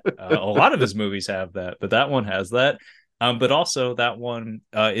has that. A lot of his movies have that, but that one has that. But also, that one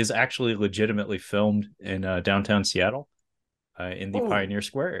is actually legitimately filmed in downtown Seattle, in the Oh, Pioneer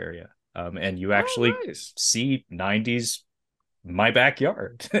Square area. And you actually oh, nice. see 90s my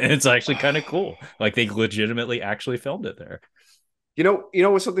backyard. It's actually kind of cool. Like they legitimately actually filmed it there.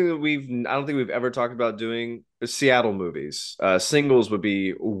 What's something that I don't think we've ever talked about doing is Seattle movies. Singles would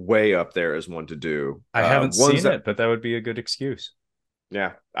be way up there as one to do. I haven't Ones seen that, it, but that would be a good excuse.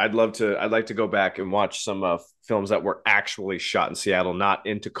 yeah, I'd like to go back and watch some films that were actually shot in Seattle, not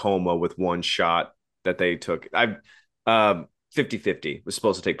in Tacoma with one shot that they took. 50/50 was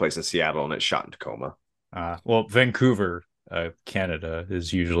supposed to take place in Seattle and it's shot in Tacoma. Well, Vancouver, Canada,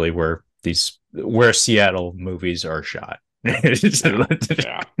 is usually where Seattle movies are shot. It's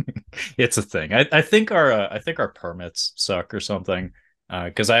Yeah, yeah. a thing. I think our permits suck or something.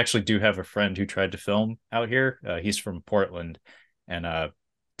 Because I actually do have a friend who tried to film out here. He's from Portland, and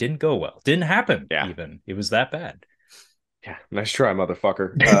didn't go well. Didn't happen Yeah. even. It was that bad. Yeah, nice try,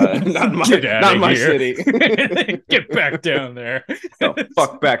 motherfucker. Not Get out not of my here. city. Get back down there. the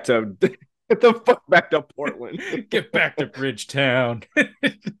fuck back to the fuck back to Portland. Get back to Bridgetown.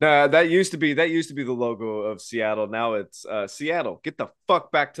 Nah, that used to be the logo of Seattle. Now it's Seattle. Get the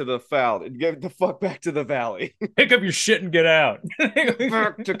fuck back to the foul. Get the fuck back to the valley. Pick up your shit and get out. Get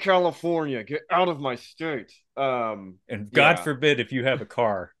back to California. Get out of my state. And God Yeah. forbid if you have a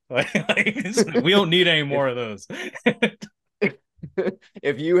car. We don't need any more of those.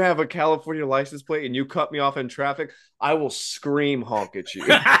 If you have a California license plate and you cut me off in traffic, I will scream honk at you.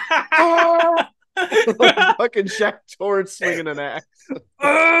 Like fucking Shaq Torrance swinging an axe.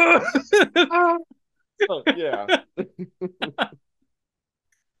 Oh, yeah.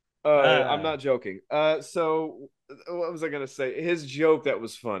 I'm not joking. So what was I gonna say? His joke that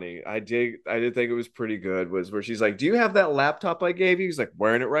was funny. I did think it was pretty good. Was where she's like, "Do you have that laptop I gave you?" He's like,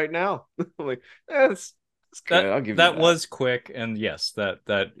 "Wearing it right now." I'm like, that's good. I'll give you that that. was quick, and yes,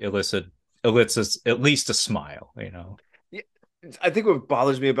 that elicits at least a smile. Yeah, I think what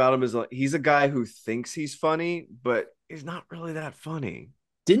bothers me about him is like he's a guy who thinks he's funny, but he's not really that funny.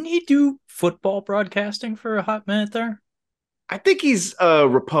 Didn't he do football broadcasting for a hot minute there? I think he's a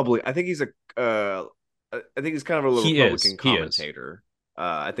Republican. I think he's kind of a He is. Republican He is. commentator.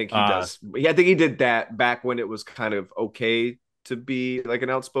 I think he Uh, does. I think he did that back when it was kind of okay to be like an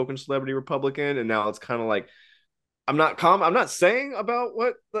outspoken celebrity Republican, and now it's kind of like I'm not saying about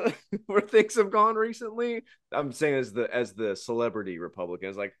where things have gone recently. I'm saying as the celebrity Republican.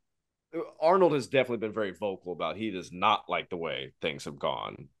 It's like Arnold has definitely been very vocal about he does not like the way things have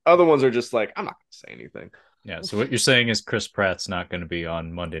gone. Other ones are just like I'm not going to say anything. yeah. So what you're saying is Chris Pratt's not going to be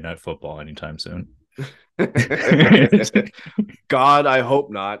on Monday Night Football anytime soon. God, I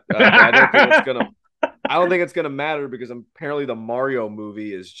hope not. I don't think it's gonna. I don't think it's gonna matter because apparently the Mario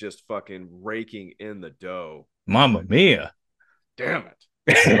movie is just fucking raking in the dough. Mamma mia. Damn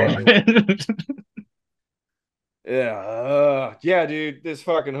it. Yeah, Yeah, dude. This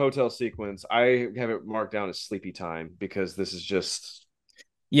fucking hotel sequence. I have it marked down as sleepy time because this is just.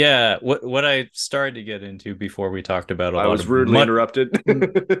 what I started to get into before we talked about a I lot was of rudely interrupted.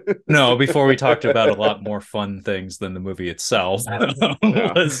 no, before we talked about a lot more fun things than the movie itself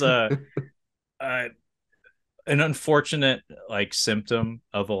was uh, an unfortunate like symptom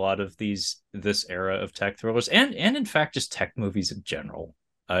of a lot of this era of tech thrillers and in fact just tech movies in general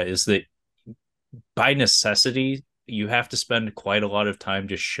is that by necessity you have to spend quite a lot of time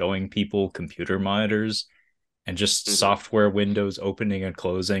just showing people computer monitors and just Mhm. software windows opening and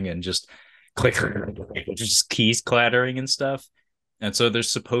closing and just click just keys clattering and stuff. And so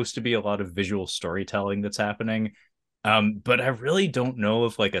there's supposed to be a lot of visual storytelling that's happening. But I really don't know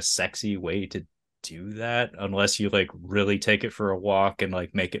of like a sexy way to do that unless you like really take it for a walk and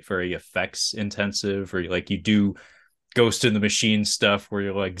like make it very effects intensive, or like you do Ghost in the Machine stuff where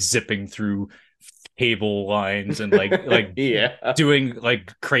you're like zipping through cable lines and like Yeah. doing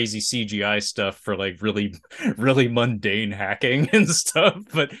like crazy CGI stuff for like really mundane hacking and stuff.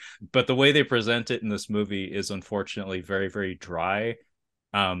 But the way they present it in this movie is unfortunately very dry.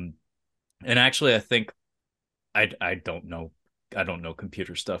 um and actually I think I don't know, I don't know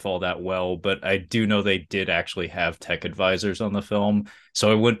computer stuff all that well, but I do know they did actually have tech advisors on the film.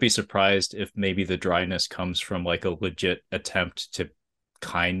 So I wouldn't be surprised if maybe the dryness comes from like a legit attempt to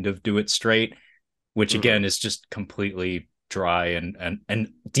kind of do it straight, which again is just completely dry and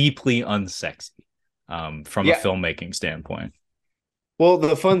deeply unsexy from a Yeah. filmmaking standpoint. Well,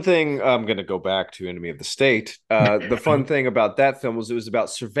 the fun thing, I'm going to go back to Enemy of the State. The fun thing about that film was it was about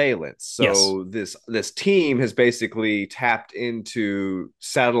surveillance. Yes. So this team has basically tapped into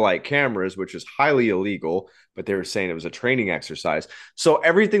satellite cameras, which is highly illegal, but they were saying it was a training exercise. So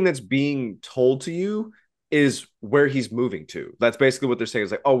everything that's being told to you is where he's moving to. That's basically what they're saying.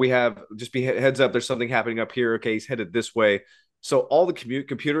 It's like, oh, we have just be heads up. There's something happening up here. Okay, he's headed this way. So all the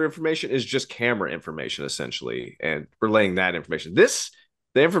computer information is just camera information essentially, and relaying that information. The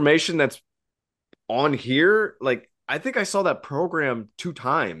information that's on here, like I think I saw that program 2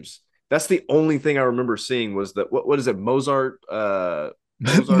 times. That's the only thing I remember seeing was that what is it? Mozart's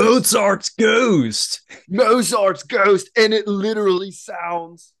Ghost. Mozart's Ghost, and it literally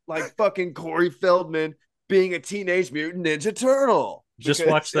sounds like fucking Corey Feldman being a Teenage Mutant Ninja Turtle. Just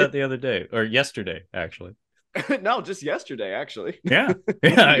watched that the other day, or yesterday, actually. No, just yesterday, actually. Yeah.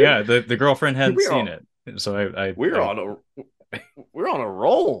 The girlfriend hadn't seen it, so we're on a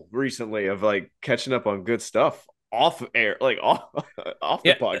roll recently of like catching up on good stuff off air, like off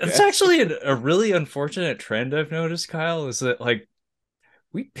the podcast. It's actually a really unfortunate trend I've noticed, Kyle, is that like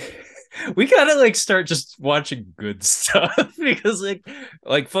we we gotta like start just watching good stuff because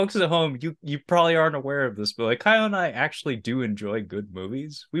like folks at home, you probably aren't aware of this, but like Kyle and I actually do enjoy good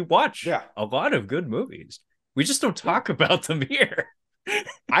movies. We watch a lot of good movies. We just don't talk about them here.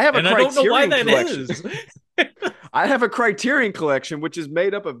 I have a I don't know why that collection. is. I have a Criterion collection, which is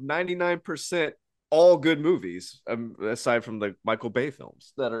made up of 99% all good movies, aside from the Michael Bay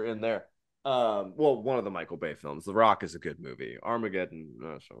films that are in there. Well, one of the Michael Bay films, The Rock, is a good movie. Armageddon,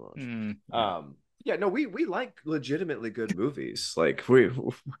 not so much. Yeah, no, we like legitimately good movies. Like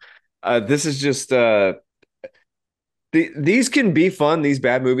this is just these can be fun. These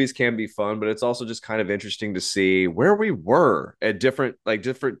bad movies can be fun, but it's also just kind of interesting to see where we were at different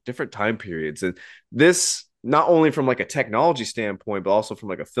time periods. And this, not only from like a technology standpoint, but also from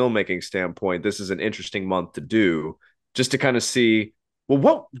like a filmmaking standpoint, this is an interesting month to do, just to kind of see, well,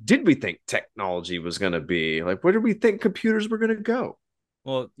 what did we think technology was going to be? Like, where did we think computers were going to go?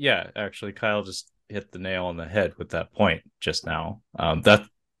 Well, yeah, actually, Kyle just hit the nail on the head with that point just now.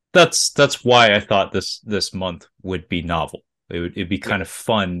 That's why I thought this month would be novel. It'd be kind of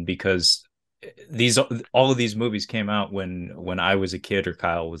fun because all of these movies came out when I was a kid or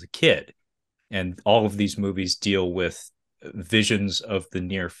Kyle was a kid, and all of these movies deal with visions of the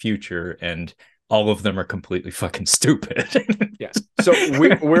near future, and all of them are completely fucking stupid. Yeah. So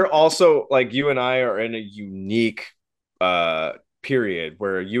we're also, like, you and I are in a unique period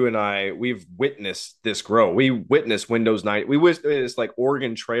where you and we've witnessed this grow. We witnessed Windows 9. We witnessed like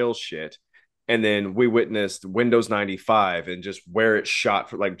Oregon Trail shit. And then we witnessed Windows 95 and just where it shot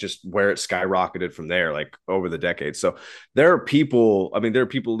for, like, just where it skyrocketed from there, like over the decades. So there are people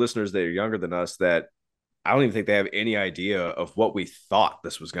listeners that are younger than us that I don't even think they have any idea of what we thought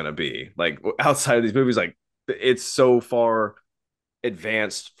this was going to be. Like, outside of these movies, like, it's so far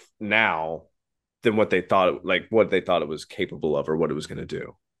advanced now than what they thought it was capable of or what it was going to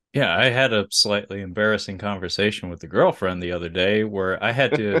do. Yeah, I had a slightly embarrassing conversation with the girlfriend the other day where I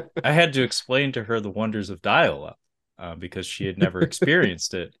had to explain to her the wonders of dial-up because she had never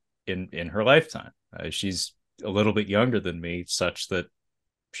experienced it in her lifetime. She's a little bit younger than me, such that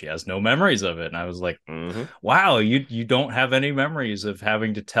she has no memories of it. And I was like, wow, you don't have any memories of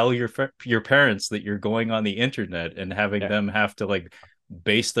having to tell your parents that you're going on the internet and having them have to like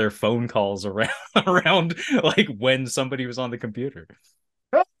base their phone calls around like when somebody was on the computer.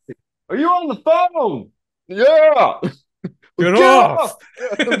 Are you on the phone? Yeah. Get off.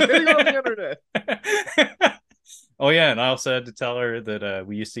 I'm getting on the internet. Oh yeah, and I also had to tell her that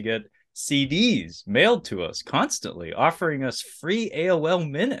we used to get CDs mailed to us constantly, offering us free AOL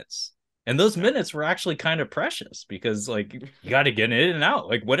minutes. And those minutes were actually kind of precious because, like, you got to get in and out.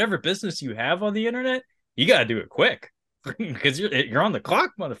 Like, whatever business you have on the internet, you got to do it quick because you're on the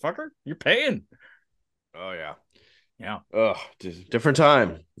clock, motherfucker. You're paying. Oh yeah. Yeah, Ugh, different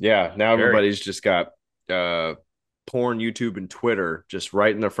time. Yeah, now very. everybody's just got porn, YouTube, and Twitter just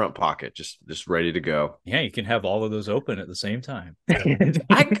right in their front pocket, just ready to go. Yeah, you can have all of those open at the same time.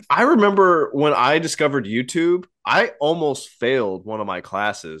 I remember when I discovered YouTube, I almost failed one of my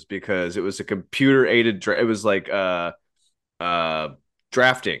classes because it was a computer aided. It was like uh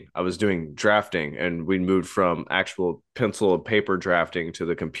drafting. I was doing drafting, and we moved from actual pencil and paper drafting to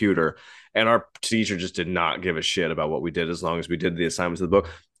the computer. And our teacher just did not give a shit about what we did as long as we did the assignments of the book.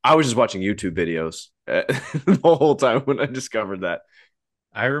 I was just watching YouTube videos the whole time when I discovered that.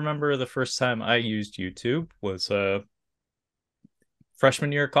 I remember the first time I used YouTube was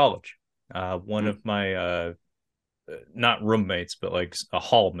freshman year of college. One of my not roommates, but like a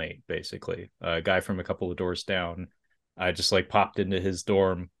hallmate, basically, a guy from a couple of doors down. I just like popped into his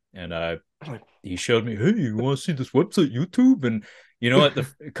dorm, and he showed me, "Hey, you want to see this website, YouTube?" And you know what,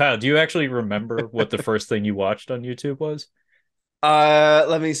 Kyle, do you actually remember what the first thing you watched on YouTube was?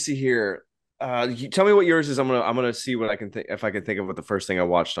 Let me see here. Tell me what yours is. I'm gonna see what I can think if I can think of what the first thing I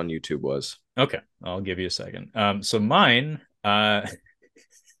watched on YouTube was. Okay, I'll give you a second. So mine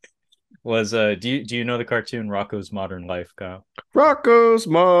was do you know the cartoon Rocko's Modern Life, Kyle? Rocco's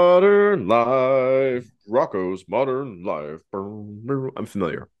Modern Life. Rocco's Modern Life. I'm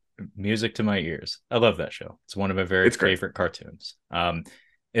familiar. Music to my ears. I love that show. It's one of my very It's great. favorite cartoons.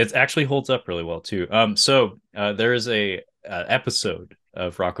 It actually holds up really well too. So there is a episode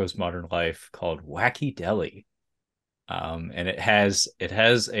of Rocko's Modern Life called Wacky Deli. And it has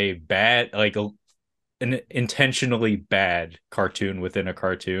a bad, like an intentionally bad cartoon within a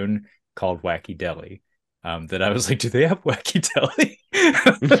cartoon called Wacky Deli. That I was like, do they have Wacky Deli?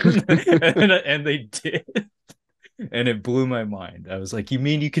 And they did. And it blew my mind. I was like, you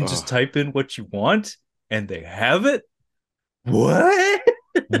mean you can just type in what you want and they have it? What?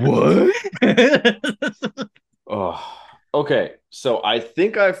 What? Oh, okay. So I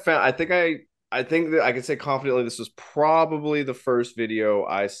think I found. I think that I can say confidently this was probably the first video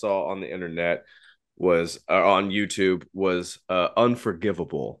I saw on the internet was on YouTube was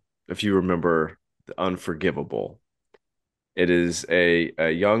Unforgivable. If you remember the Unforgivable, it is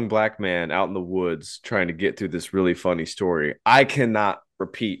a young black man out in the woods trying to get through this really funny story. I cannot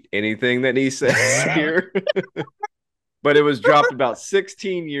repeat anything that he says here, but it was dropped about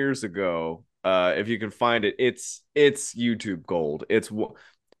 16 years ago. If you can find it, it's YouTube gold.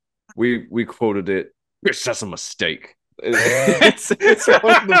 We quoted it. It's just a mistake. It's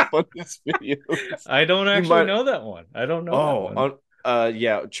one of the funniest videos. I don't actually know that one. I don't know that one.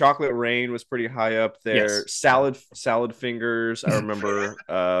 Yeah, Chocolate Rain was pretty high up there. Yes. Salad Fingers, I remember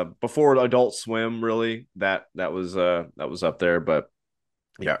before Adult Swim, really. That was up there. But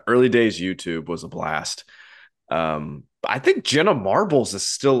yeah, early days YouTube was a blast. I think Jenna Marbles is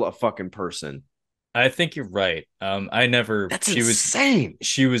still a fucking person. I think you're right. That's insane.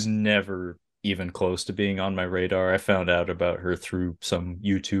 She was never even close to being on my radar. I found out about her through some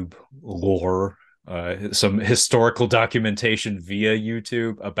YouTube lore, some historical documentation via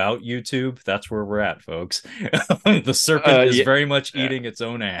YouTube about YouTube. That's where we're at, folks. The serpent is very much eating its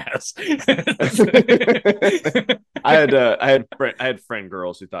own ass. I had friend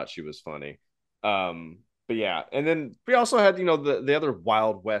girls who thought she was funny. But yeah, and then we also had the other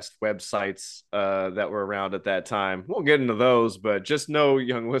Wild West websites that were around at that time. Won't get into those, but just know,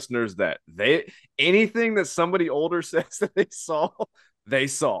 young listeners, that anything that somebody older says that they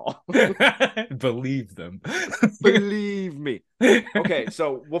saw. Believe them. Believe me. Okay,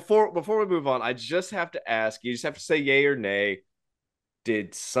 so before we move on, I just have to ask you. Just have to say yay or nay.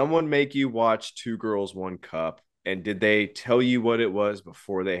 Did someone make you watch Two Girls, One Cup, and did they tell you what it was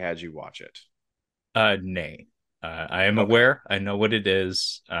before they had you watch it? Nay. I am aware. I know what it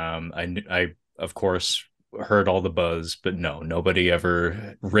is. I of course heard all the buzz, but no, nobody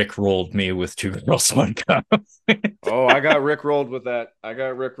ever rickrolled me with Two Girls, One Cup. Oh, I got rickrolled with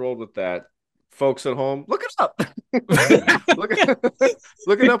that. Folks at home, look it up.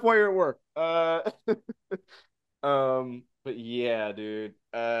 look it up while you're at work. But yeah, dude.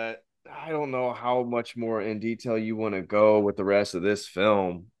 I don't know how much more in detail you want to go with the rest of this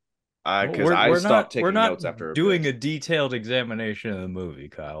film. Because I stopped taking notes after doing a detailed examination of the movie,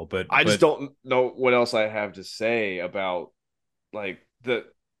 Kyle. But I just don't know what else I have to say about like the.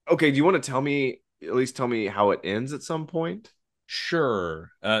 Okay, do you want to tell me how it ends at some point?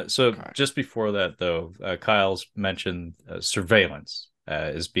 Sure. So just before that, though, Kyle's mentioned surveillance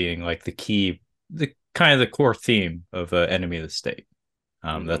as being like the kind of the core theme of Enemy of the State.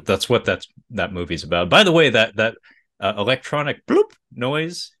 That's what that movie's about. By the way, that electronic bloop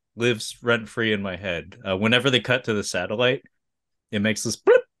noise lives rent free in my head. Whenever they cut to the satellite, it makes this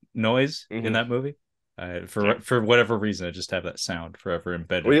bloop noise in that movie. For whatever reason, I just have that sound forever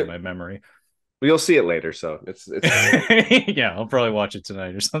embedded in my memory. You'll see it later, so it's yeah, I'll probably watch it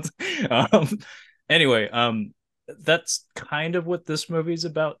tonight or something. Anyway, that's kind of what this movie's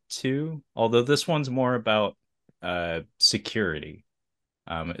about too. Although this one's more about security.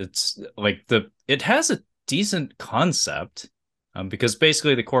 It's like it has a decent concept, because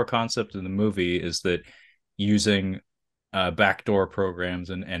basically the core concept of the movie is that using backdoor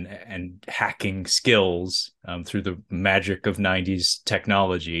programs and hacking skills through the magic of 90s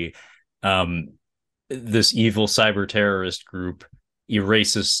technology, this evil cyber terrorist group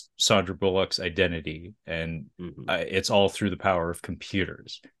erases Sandra Bullock's identity, and it's all through the power of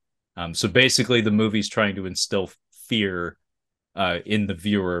computers. So basically the movie's trying to instill fear in the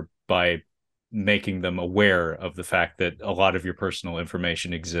viewer by making them aware of the fact that a lot of your personal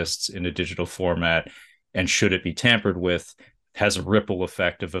information exists in a digital format, and should it be tampered with, has a ripple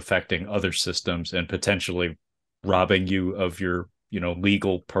effect of affecting other systems and potentially robbing you of your,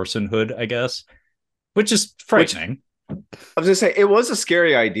 legal personhood, I guess, which is frightening. I was gonna say, it was a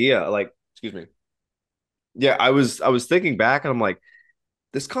scary idea. Like, excuse me. Yeah, I was thinking back, and I'm like,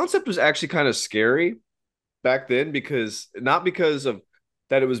 this concept was actually kind of scary back then, not because of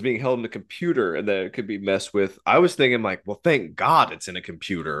that it was being held in a computer and that it could be messed with. I was thinking like, well, thank God it's in a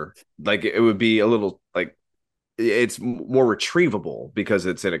computer. Like, it would be a little like, it's more retrievable because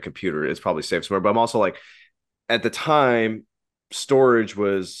it's in a computer. It's probably safe somewhere. But I'm also like, at the time, storage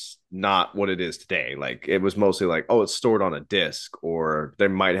was not what it is today. Like, it was mostly like, oh, it's stored on a disk, or they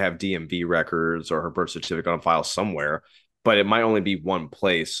might have DMV records or her birth certificate on file somewhere, but it might only be one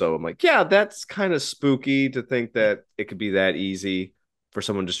place. So I'm like, yeah, that's kind of spooky to think that it could be that easy for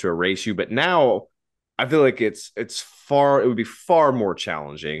someone just to erase you. But now I feel like it would be far more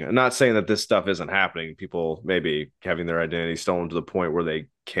challenging. I'm not saying that this stuff isn't happening. People maybe having their identity stolen to the point where they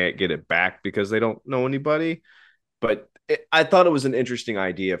can't get it back because they don't know anybody. But I thought it was an interesting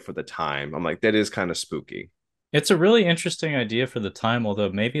idea for the time. I'm like, that is kind of spooky. It's a really interesting idea for the time, although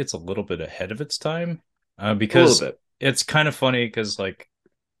maybe it's a little bit ahead of its time, because it's kind of funny because like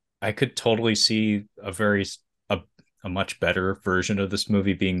I could totally see a much better version of this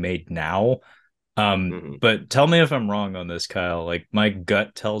movie being made now. But tell me if I'm wrong on this, Kyle. Like, my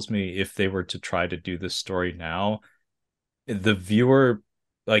gut tells me if they were to try to do this story now, the viewer,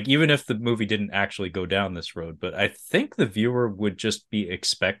 like, even if the movie didn't actually go down this road, but I think the viewer would just be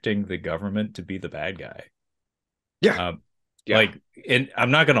expecting the government to be the bad guy. Yeah. Like, and I'm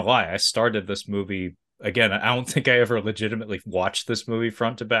not gonna lie, I started this movie again. I don't think I ever legitimately watched this movie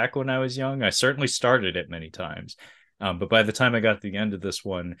front to back when I was young. I certainly started it many times. But by the time I got to the end of this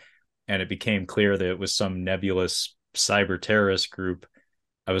one and it became clear that it was some nebulous cyber terrorist group,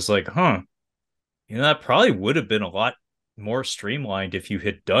 I was like, that probably would have been a lot more streamlined if you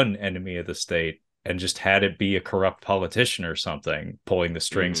had done Enemy of the State and just had it be a corrupt politician or something pulling the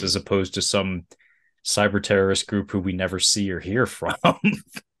strings, as opposed to some cyber terrorist group who we never see or hear from.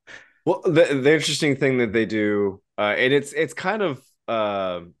 Well, the interesting thing that they do, and it's kind of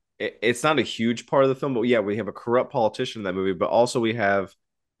it's not a huge part of the film, but yeah, we have a corrupt politician in that movie, but also we have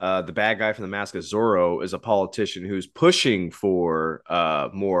the bad guy from The Mask of Zorro is a politician who's pushing for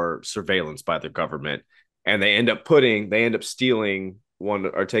more surveillance by the government, and they end up stealing one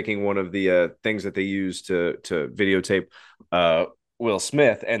or taking one of the things that they use to videotape Will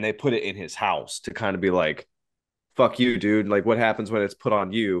Smith, and they put it in his house to kind of be like, fuck you, dude. Like, what happens when it's put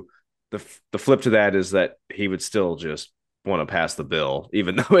on you? The flip to that is that he would still just want to pass the bill,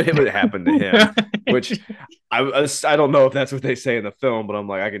 even though it would happen to him, which I don't know if that's what they say in the film, but I'm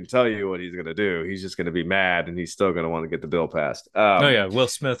like, I can tell you what he's going to do. He's just going to be mad, and he's still going to want to get the bill passed. Oh, yeah. Will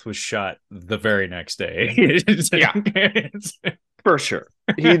Smith was shot the very next day. Yeah, for sure.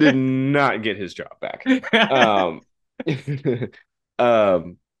 He did not get his job back.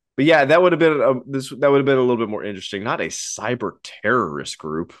 But yeah, that would have been a little bit more interesting. Not a cyber terrorist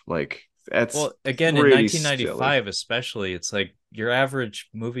group. Like, that's, well, again, in 1995 especially, it's like your average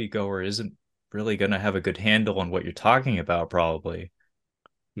moviegoer isn't really going to have a good handle on what you're talking about, probably.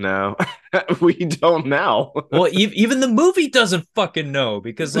 No, we don't now. Well, even the movie doesn't fucking know,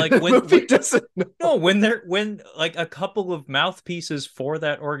 because like when like a couple of mouthpieces for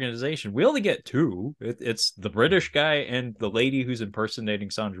that organization, we only get two. It's the British guy and the lady who's impersonating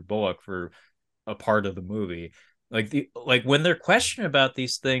Sandra Bullock for a part of the movie. Like when they're questioning about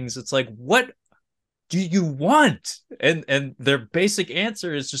these things, it's like, what do you want? And their basic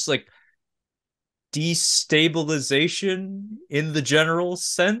answer is just like, destabilization in the general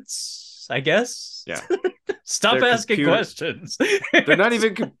sense, I guess. Yeah. Stop asking questions. They're not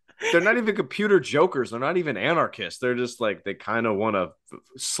even they're not even computer jokers. They're not even anarchists. They're just like they kind of want to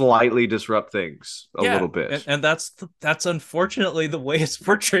slightly disrupt things a little bit. And that's unfortunately the way it's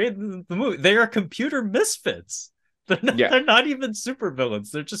portrayed in the movie. They are computer misfits. They're not even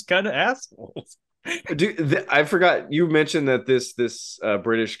supervillains. They're just kind of assholes. Dude, I forgot you mentioned that this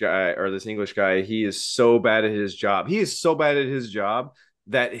British guy or this English guy, he is so bad at his job. He is so bad at his job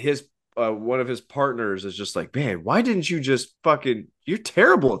that his one of his partners is just like, man, why didn't you just you're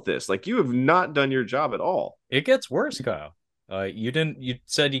terrible at this. Like you have not done your job at all. It gets worse, Kyle. You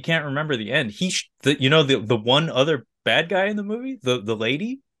said you can't remember the end. The one other bad guy in the movie, the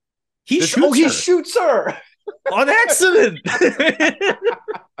lady, he shoots her on accident.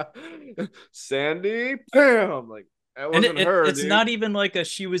 Sandy, bam! Like that wasn't her. It's not even like a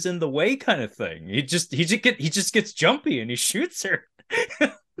she was in the way kind of thing. He just gets jumpy and he shoots her.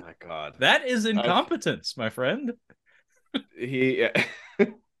 My God, that is incompetence, my friend. I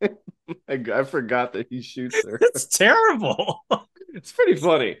forgot that he shoots her. It's terrible. It's pretty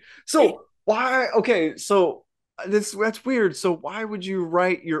funny. So why? Okay, so that's weird. So why would you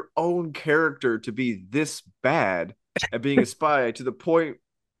write your own character to be this bad at being a spy to the point?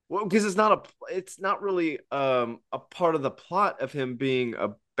 Well, because it's not really a part of the plot of him being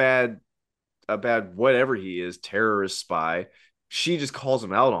a bad whatever he is, terrorist spy. She just calls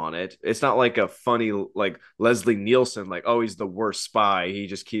him out on it. It's not like a funny like Leslie Nielsen, like, oh, he's the worst spy. He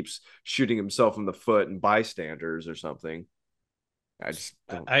just keeps shooting himself in the foot and bystanders or something. I just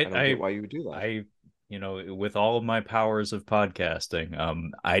don't get why you would do that. With all of my powers of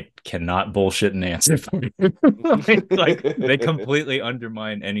podcasting, I cannot bullshit an answer for you. Like they completely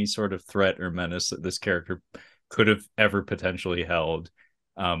undermine any sort of threat or menace that this character could have ever potentially held,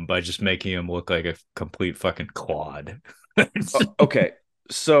 by just making him look like a complete fucking clod. Okay,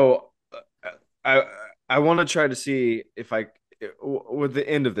 so I want to try to see if I with the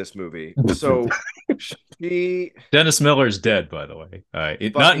end of this movie. So Dennis Miller's dead, by the way.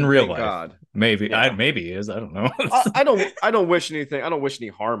 Not in real life. God. Maybe maybe he is. I don't know. I don't wish anything. I don't wish any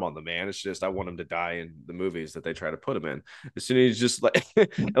harm on the man. It's just I want him to die in the movies that they try to put him in. As soon as he's just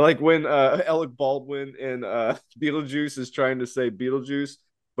like when Alec Baldwin in Beetlejuice is trying to say Beetlejuice,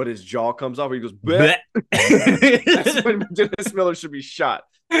 but his jaw comes off. He goes, "Bet." That's when Dennis Miller should be shot.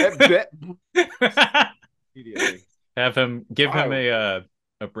 Bet. Immediately. Have him give him a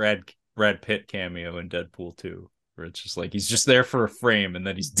Brad Pitt cameo in Deadpool 2, where it's just like he's just there for a frame and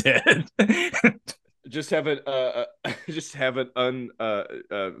then he's dead. Just have it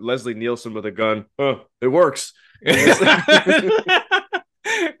Leslie Nielsen with a gun. Oh, it works.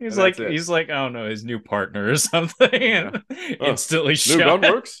 He's like, I don't know, his new partner or something, and instantly shot. New gun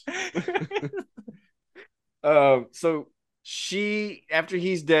works. So she, after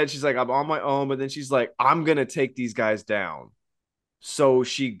he's dead, she's like, I'm on my own, but then she's like, I'm gonna take these guys down. So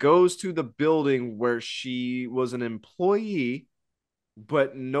she goes to the building where she was an employee,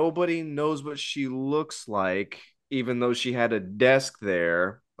 but nobody knows what she looks like, even though she had a desk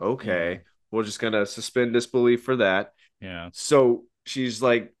there. Okay, we're just gonna suspend disbelief for that. Yeah. So she's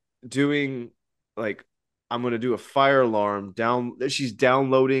like doing like, I'm gonna do a fire alarm down. She's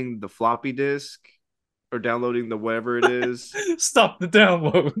downloading the floppy disk or downloading the whatever it is. Stop the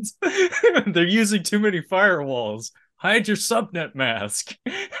downloads. They're using too many firewalls. Hide your subnet mask.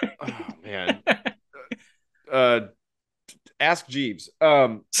 Oh man. Ask Jeeves.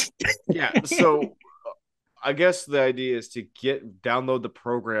 Yeah. So I guess the idea is to download the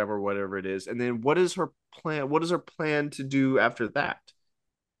program or whatever it is, and then what is her plan? What is her plan to do after that?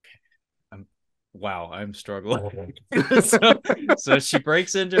 I'm struggling. So she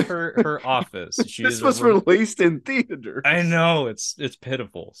breaks into her office. This was released in theaters. I know, it's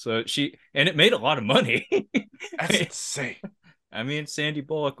pitiful. So it made a lot of money. That's insane. I mean, Sandy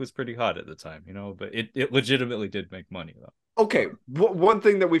Bullock was pretty hot at the time, but it legitimately did make money though. Okay, one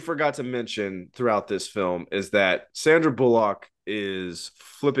thing that we forgot to mention throughout this film is that Sandra Bullock is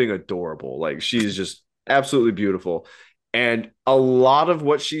flipping adorable. Like she's just absolutely beautiful. And a lot of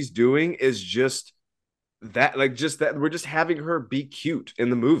what she's doing is just that we're just having her be cute in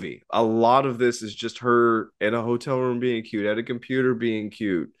the movie. A lot of this is just her in a hotel room being cute, at a computer being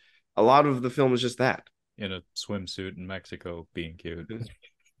cute. A lot of the film is just that. In a swimsuit in Mexico being cute.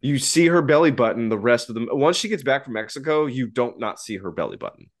 You see her belly button the rest of them. Once she gets back from Mexico, you don't not see her belly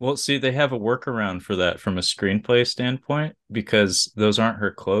button. Well, see, they have a workaround for that from a screenplay standpoint, because those aren't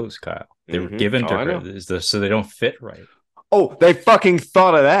her clothes, Kyle. They were given to her, so they don't fit right. Oh, they fucking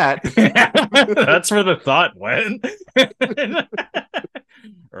thought of that. That's where the thought went.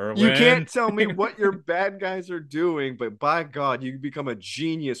 You can't Erwin. tell me what your bad guys are doing, but by God, you become a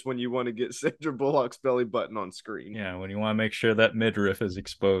genius when you want to get Sandra Bullock's belly button on screen. Yeah, when you want to make sure that midriff is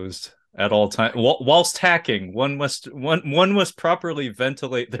exposed at all times, whilst hacking, one must properly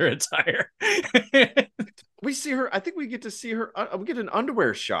ventilate their attire. We see her. I think we get to see her. We get an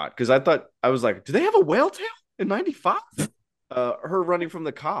underwear shot because I was like, do they have a whale tail in '95? Her running from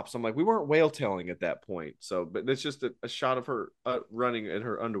the cops. I'm like, we weren't whale tailing at that point. So, but it's just a shot of her running and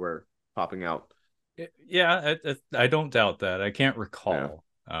her underwear popping out. Yeah, I don't doubt that. I can't recall.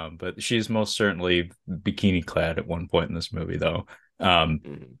 Yeah. But she's most certainly bikini clad at one point in this movie, though.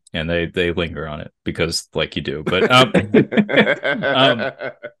 And they linger on it because, like you do. But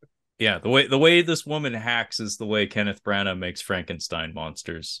yeah, the way this woman hacks is the way Kenneth Branagh makes Frankenstein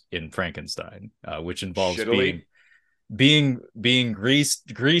monsters in Frankenstein, which involves Shittily. being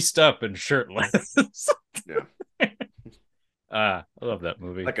greased up and shirtless. Yeah. I love that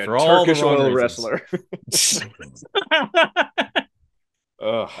movie. Like a for all Turkish the wrong oil reasons.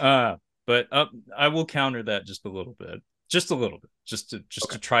 wrestler. But I will counter that just a little bit, just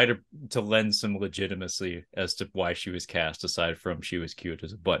to try to lend some legitimacy as to why she was cast, aside from she was cute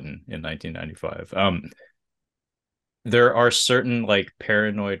as a button in 1995. There are certain like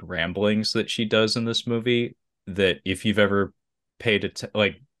paranoid ramblings that she does in this movie that if you've ever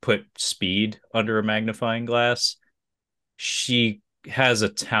put Speed under a magnifying glass, she has a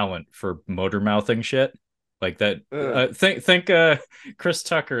talent for motor mouthing shit like that. Think Chris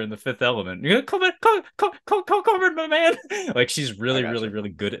Tucker in The Fifth Element. Come on, my man. Like she's really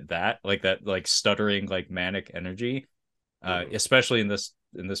good at that. Like that, like stuttering, like manic energy. Especially in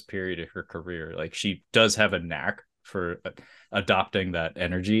this period of her career, like she does have a knack for adopting that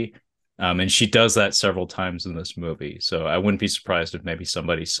energy. And she does that several times in this movie. So I wouldn't be surprised if maybe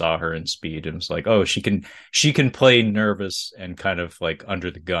somebody saw her in Speed and was like, oh, she can play nervous and kind of like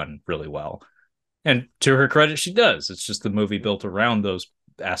under the gun really well. And to her credit, she does. It's just the movie built around those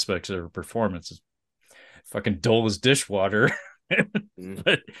aspects of her performance is fucking dull as dishwater.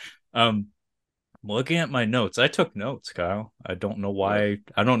 But looking at my notes, I took notes, Kyle. I don't know why.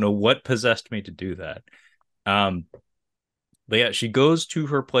 I don't know what possessed me to do that. But yeah, she goes to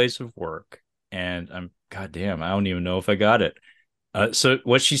her place of work, and goddamn, I don't even know if I got it. So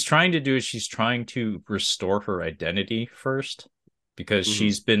what she's trying to do is she's trying to restore her identity first, because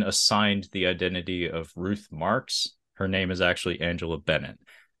she's been assigned the identity of Ruth Marks. Her name is actually Angela Bennett.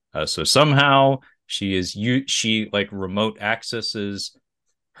 So somehow she like remote accesses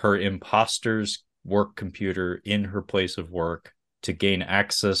her imposter's work computer in her place of work to gain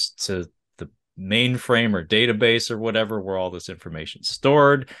access to mainframe or database or whatever where all this information is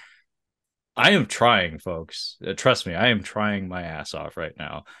stored. I am trying, folks. Trust me, I am trying my ass off right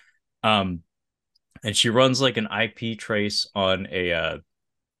now. And she runs like an IP trace on an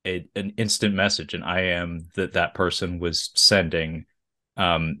instant message, an IM that person was sending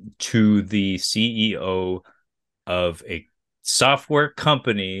to the CEO of a software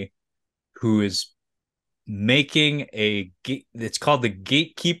company who is making it's called the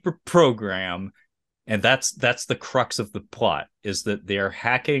Gatekeeper program, and that's the crux of the plot, is that they are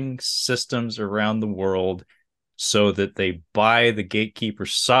hacking systems around the world so that they buy the Gatekeeper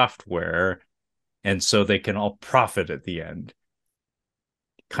software, and so they can all profit at the end.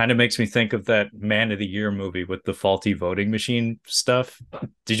 Kind of makes me think of that Man of the Year movie with the faulty voting machine stuff.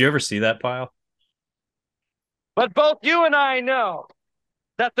 Did you ever see that, Pyle? But both you and I know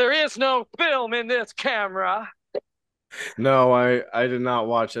that there is no film in this camera. No, I did not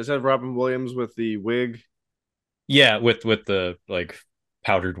watch. Is that Robin Williams with the wig? Yeah, with the like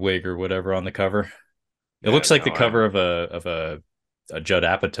powdered wig or whatever on the cover. It looks like the cover of a Judd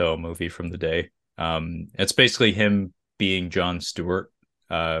Apatow movie from the day. It's basically him being Jon Stewart.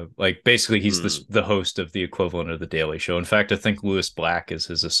 Like basically he's the host of the equivalent of the Daily Show. In fact, I think Louis Black is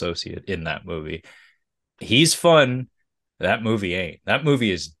his associate in that movie. He's fun. That movie ain't. That movie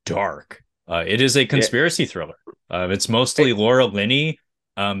is dark. It is a conspiracy thriller. It's mostly Laura Linney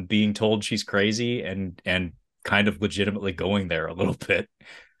being told she's crazy and kind of legitimately going there a little bit.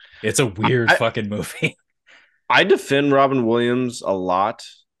 It's a weird fucking movie. I defend Robin Williams a lot,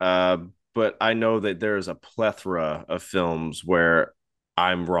 but I know that there is a plethora of films where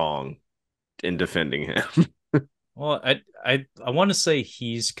I'm wrong in defending him. Well, I want to say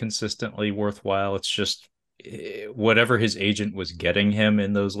he's consistently worthwhile. It's just whatever his agent was getting him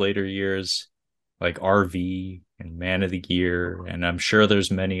in those later years, like RV and Man of the Year, and I'm sure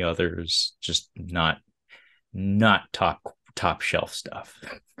there's many others, just not top shelf stuff.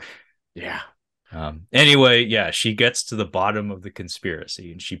 Yeah. Anyway, yeah, she gets to the bottom of the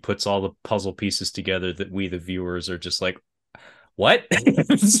conspiracy and she puts all the puzzle pieces together that we, the viewers, are just like, what?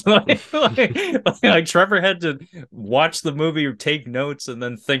 It's like Trevor had to watch the movie or take notes and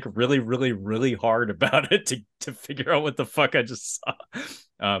then think really, really, really hard about it to figure out what the fuck I just saw.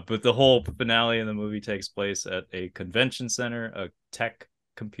 But the whole finale in the movie takes place at a convention center, a tech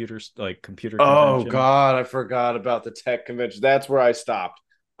computer computer Oh convention. God, I forgot about the tech convention. That's where I stopped.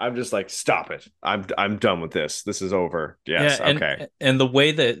 I'm just like, stop it. I'm done with this. This is over. Yes. Yeah, Okay. and the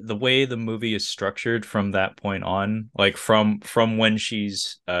way the movie is structured from that point on, like from when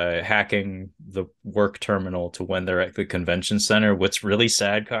she's hacking the work terminal to when they're at the convention center, what's really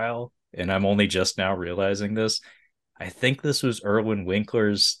sad, Kyle, and I'm only just now realizing this, I think this was Erwin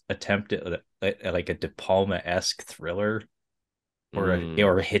Winkler's attempt at like a De Palma-esque thriller or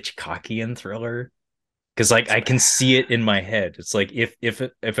or a Hitchcockian thriller. Because like I can see it in my head. It's like if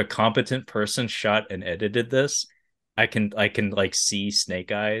a competent person shot and edited this, I can like see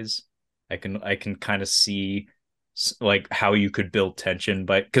Snake Eyes. I can kind of see like how you could build tension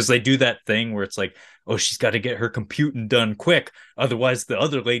by, because they do that thing where it's like, oh, she's got to get her computing done quick, otherwise the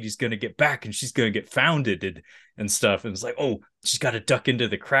other lady's gonna get back and she's gonna get founded and stuff. And it's like, oh, she's got to duck into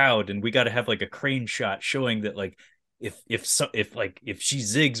the crowd, and we got to have like a crane shot showing that like if she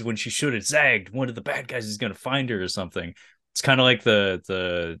zigs when she should have zagged, one of the bad guys is going to find her or something. It's kind of like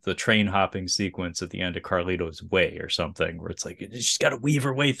the train hopping sequence at the end of Carlito's Way or something, where it's like she's got to weave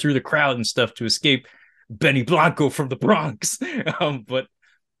her way through the crowd and stuff to escape Benny Blanco from the Bronx. But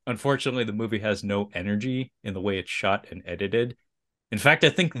unfortunately, the movie has no energy in the way it's shot and edited. In fact, I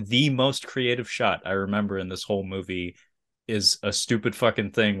think the most creative shot I remember in this whole movie is a stupid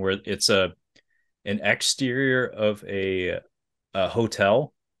fucking thing where it's an exterior of a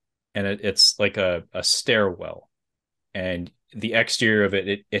hotel, and it's like a stairwell, and the exterior of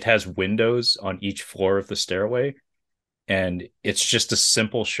it has windows on each floor of the stairway, and it's just a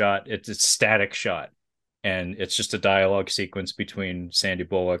simple shot. It's a static shot, and it's just a dialogue sequence between Sandy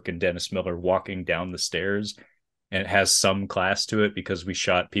Bullock and Dennis Miller walking down the stairs, and it has some class to it because we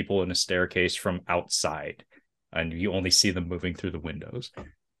shot people in a staircase from outside and you only see them moving through the windows.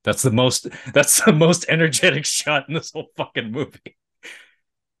 That's the most energetic shot in this whole fucking movie.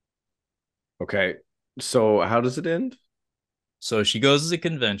 Okay. So how does it end? So she goes to the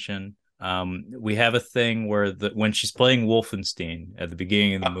convention. We have a thing where when she's playing Wolfenstein at the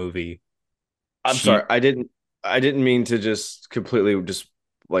beginning of the movie. I'm sorry. I didn't mean to just completely just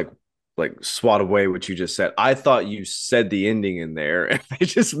like swat away what you just said. I thought you said the ending in there and I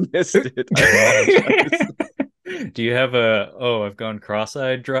just missed it. Do you have I've gone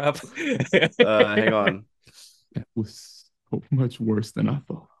cross-eyed drop? Hang on. That was so much worse than I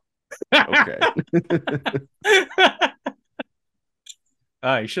thought. Okay.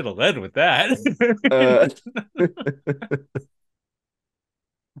 You should have led with that.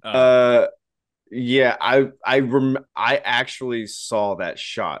 Yeah, I actually saw that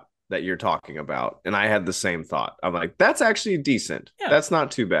shot that you're talking about, and I had the same thought. I'm like, that's actually decent. Yeah. That's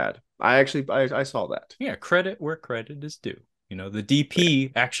not too bad. I saw that. Yeah, credit where credit is due. You know, the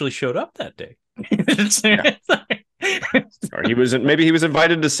DP actually showed up that day. Or maybe he was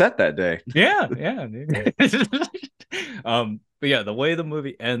invited to set that day. Yeah. But yeah, the way the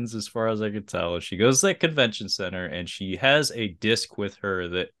movie ends, as far as I could tell, is she goes to that convention center and she has a disc with her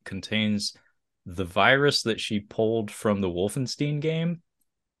that contains the virus that she pulled from the Wolfenstein game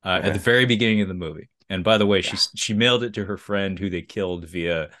at the very beginning of the movie. And by the way, she mailed it to her friend who they killed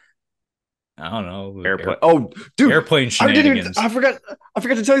via, I don't know, airplane. Oh, dude, airplane shenanigans. I forgot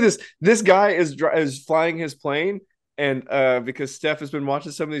to tell you this. This guy is flying his plane, and because Steph has been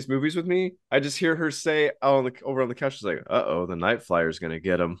watching some of these movies with me, I just hear her say over on the couch, she's like, "Uh-oh, the night flyer's gonna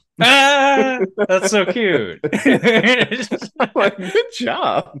get him." That's so cute. I'm like, good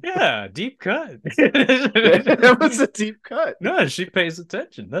job. Yeah, deep cut. That was a deep cut. No, she pays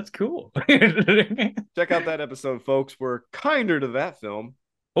attention. That's cool. Check out that episode, folks. We're kinder to that film.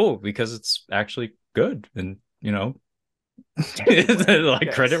 Oh, because it's actually good, and you know,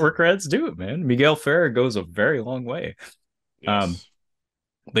 like credit where credit's due, man. Miguel Ferrer goes a very long way. Yes.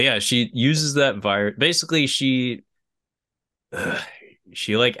 But yeah, she uses that virus. Basically, she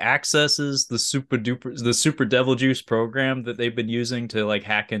like accesses the super devil juice program that they've been using to like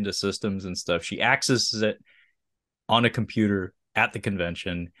hack into systems and stuff. She accesses it on a computer at the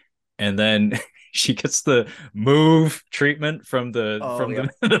convention, and then she gets the move treatment from the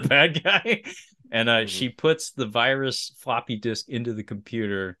bad guy, and she puts the virus floppy disk into the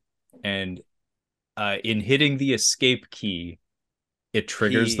computer, and in hitting the escape key, it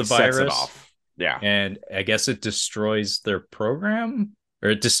triggers the virus. Sets it off. Yeah, and I guess it destroys their program. or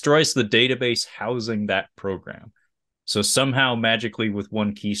it destroys the database housing that program. So somehow magically with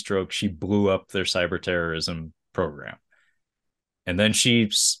one keystroke, she blew up their cyber terrorism program. And then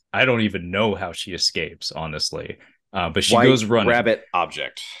I don't even know how she escapes, honestly. But she White goes running. rabbit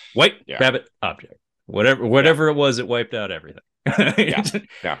object. White Yeah. rabbit object. Whatever it was, it wiped out everything.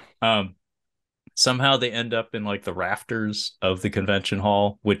 Yeah. Somehow they end up in like the rafters of the convention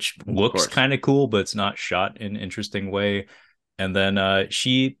hall, which looks kind of cool, but it's not shot in an interesting way. And then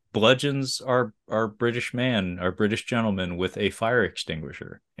she bludgeons our British man, our British gentleman, with a fire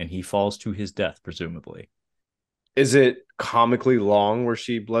extinguisher, and he falls to his death, presumably. Is it comically long where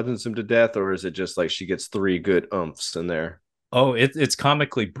she bludgeons him to death, or is it just like she gets 3 good umphs in there? Oh, it's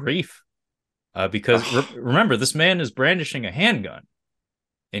comically brief. Because remember, this man is brandishing a handgun,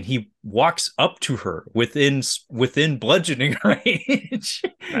 and he walks up to her within bludgeoning range,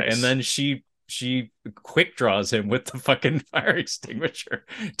 nice. And then she quick draws him with the fucking fire extinguisher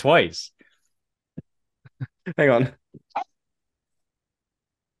twice. Hang on.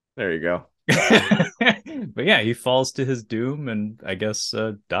 There you go. But yeah, he falls to his doom and I guess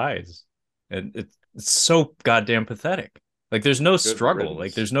dies. And it's so goddamn pathetic. Like there's no struggle, riddance.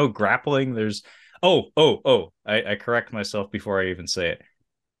 Like there's no grappling. There's I correct myself before I even say it.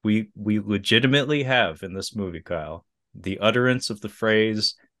 We legitimately have in this movie, Kyle, the utterance of the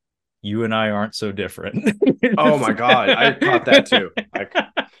phrase, "You and I aren't so different." Oh my god, I caught that too.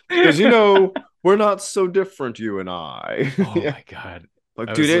 Because we're not so different, you and I. Oh my god.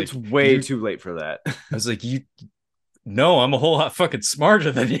 Like, dude, it's like, way too late for that. I was like, no, I'm a whole lot fucking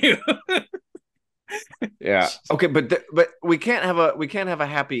smarter than you. Yeah. Okay, but we can't have a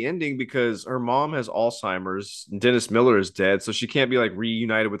happy ending because her mom has Alzheimer's. Dennis Miller is dead, so she can't be like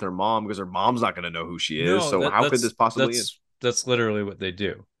reunited with her mom because her mom's not going to know who she is. So how could this possibly end? That's literally what they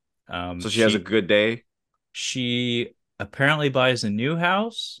do. So she has a good day. She apparently buys a new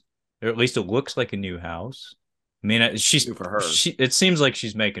house, or at least it looks like a new house. I mean, she's for her. It seems like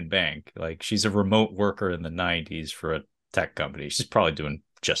she's making bank. Like she's a remote worker in the 90s for a tech company. She's probably doing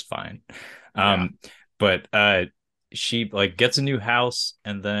just fine. Yeah. But she like gets a new house,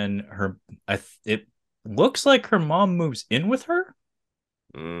 and then it looks like her mom moves in with her.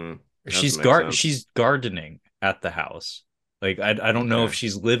 She's gardening at the house. Like I don't know if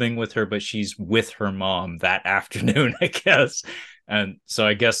she's living with her, but she's with her mom that afternoon, I guess. And so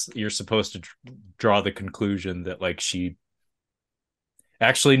I guess you're supposed to draw the conclusion that like she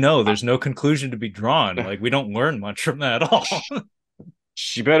actually, no, there's no conclusion to be drawn. Like we don't learn much from that at all.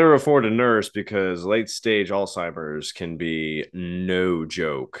 She better afford a nurse because late stage Alzheimer's can be no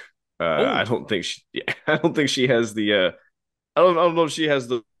joke. I don't think she has the I don't know if she has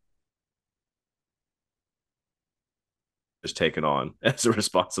the is taken on as a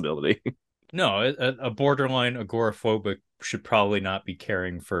responsibility. No, a borderline agoraphobic should probably not be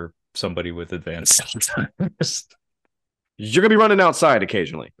caring for somebody with advanced Alzheimer's. You're gonna be running outside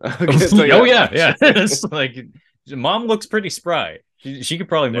occasionally. Oh yeah. It's like mom looks pretty spry. She could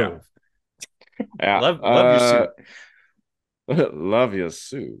probably move. Yeah. Love your suit. Love your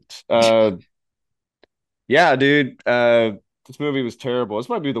suit. Yeah, dude. This movie was terrible.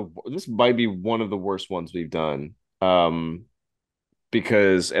 This might be one of the worst ones we've done.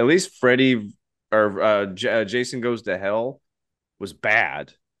 Because at least Freddy or Jason Goes to Hell was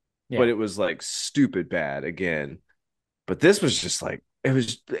bad, but it was like stupid bad again. But this was just like it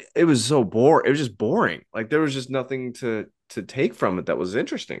was so boring. It was just boring. Like there was just nothing to take from it that was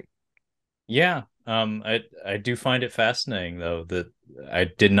interesting. Yeah. I do find it fascinating though that I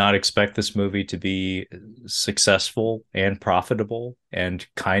did not expect this movie to be successful and profitable and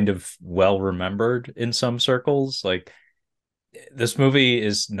kind of well remembered in some circles. Like this movie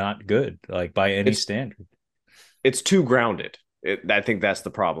is not good, like by any standard. It's too grounded. I think that's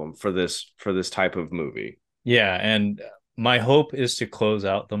the problem for this type of movie. Yeah, and my hope is to close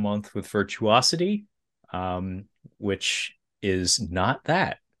out the month with Virtuosity, which is not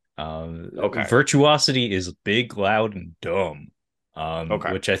that. Virtuosity is big, loud, and dumb,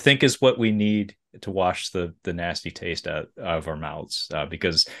 which I think is what we need to wash the nasty taste out of our mouths.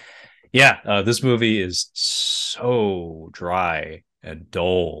 Because, this movie is so dry and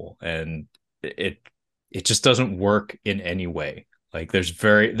dull, and it just doesn't work in any way. Like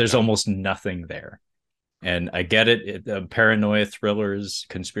there's almost nothing there. And I get it. Paranoia thrillers,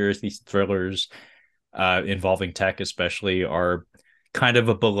 conspiracy thrillers, involving tech especially, are kind of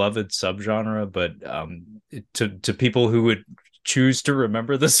a beloved subgenre, but to people who would choose to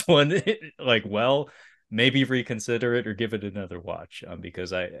remember this one maybe reconsider it or give it another watch,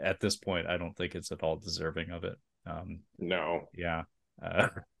 because at this point I don't think it's at all deserving of it. No. Yeah.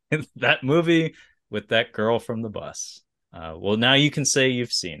 That movie with that girl from the bus, Well, now you can say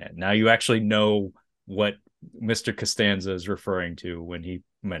you've seen it. Now you actually know what Mr. Costanza is referring to when he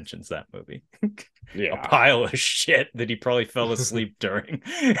mentions that movie. Yeah. A pile of shit that he probably fell asleep during.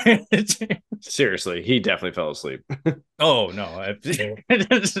 Seriously, he definitely fell asleep. Oh, no.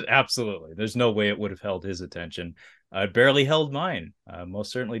 Absolutely. There's no way it would have held his attention. It barely held mine.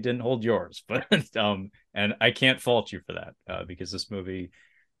 Most certainly didn't hold yours. But and I can't fault you for that because this movie,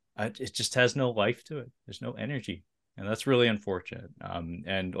 it just has no life to it. There's no energy. And that's really unfortunate.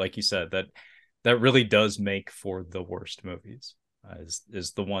 And like you said, that really does make for the worst movies.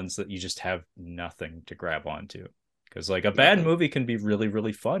 Is the ones that you just have nothing to grab onto, because like a bad movie can be really,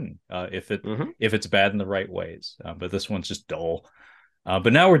 really fun if it's bad in the right ways, but this one's just dull.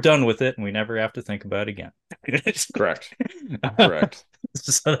 But now we're done with it and we never have to think about it again. Correct.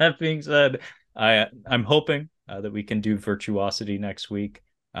 So that being said, I'm hoping that we can do Virtuosity next week.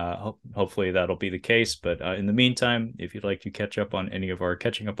 Hopefully that'll be the case, but in the meantime, if you'd like to catch up on any of our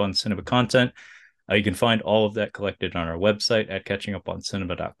Catching Up on Cinema content, you can find all of that collected on our website at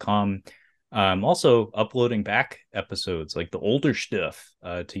catchinguponcinema.com. I'm also uploading back episodes, like the older stuff,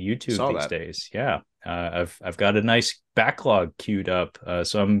 to YouTube these days. Yeah, I've got a nice backlog queued up,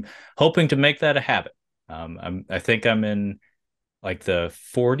 so I'm hoping to make that a habit. I think I'm in like the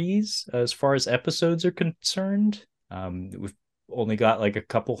 40s as far as episodes are concerned. We've only got like a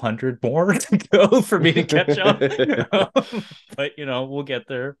couple hundred more to go for me to catch up, but we'll get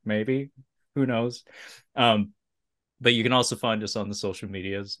there, maybe. Who knows? But you can also find us on the social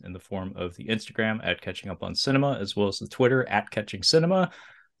medias in the form of the Instagram at Catching Up on Cinema, as well as the Twitter at Catching Cinema.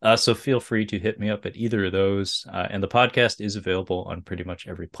 So feel free to hit me up at either of those. And the podcast is available on pretty much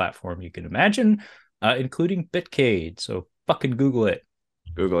every platform you can imagine, including Bitcade. So fucking Google it.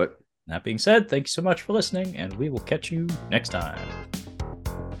 Google it. That being said, thank you so much for listening, and we will catch you next time.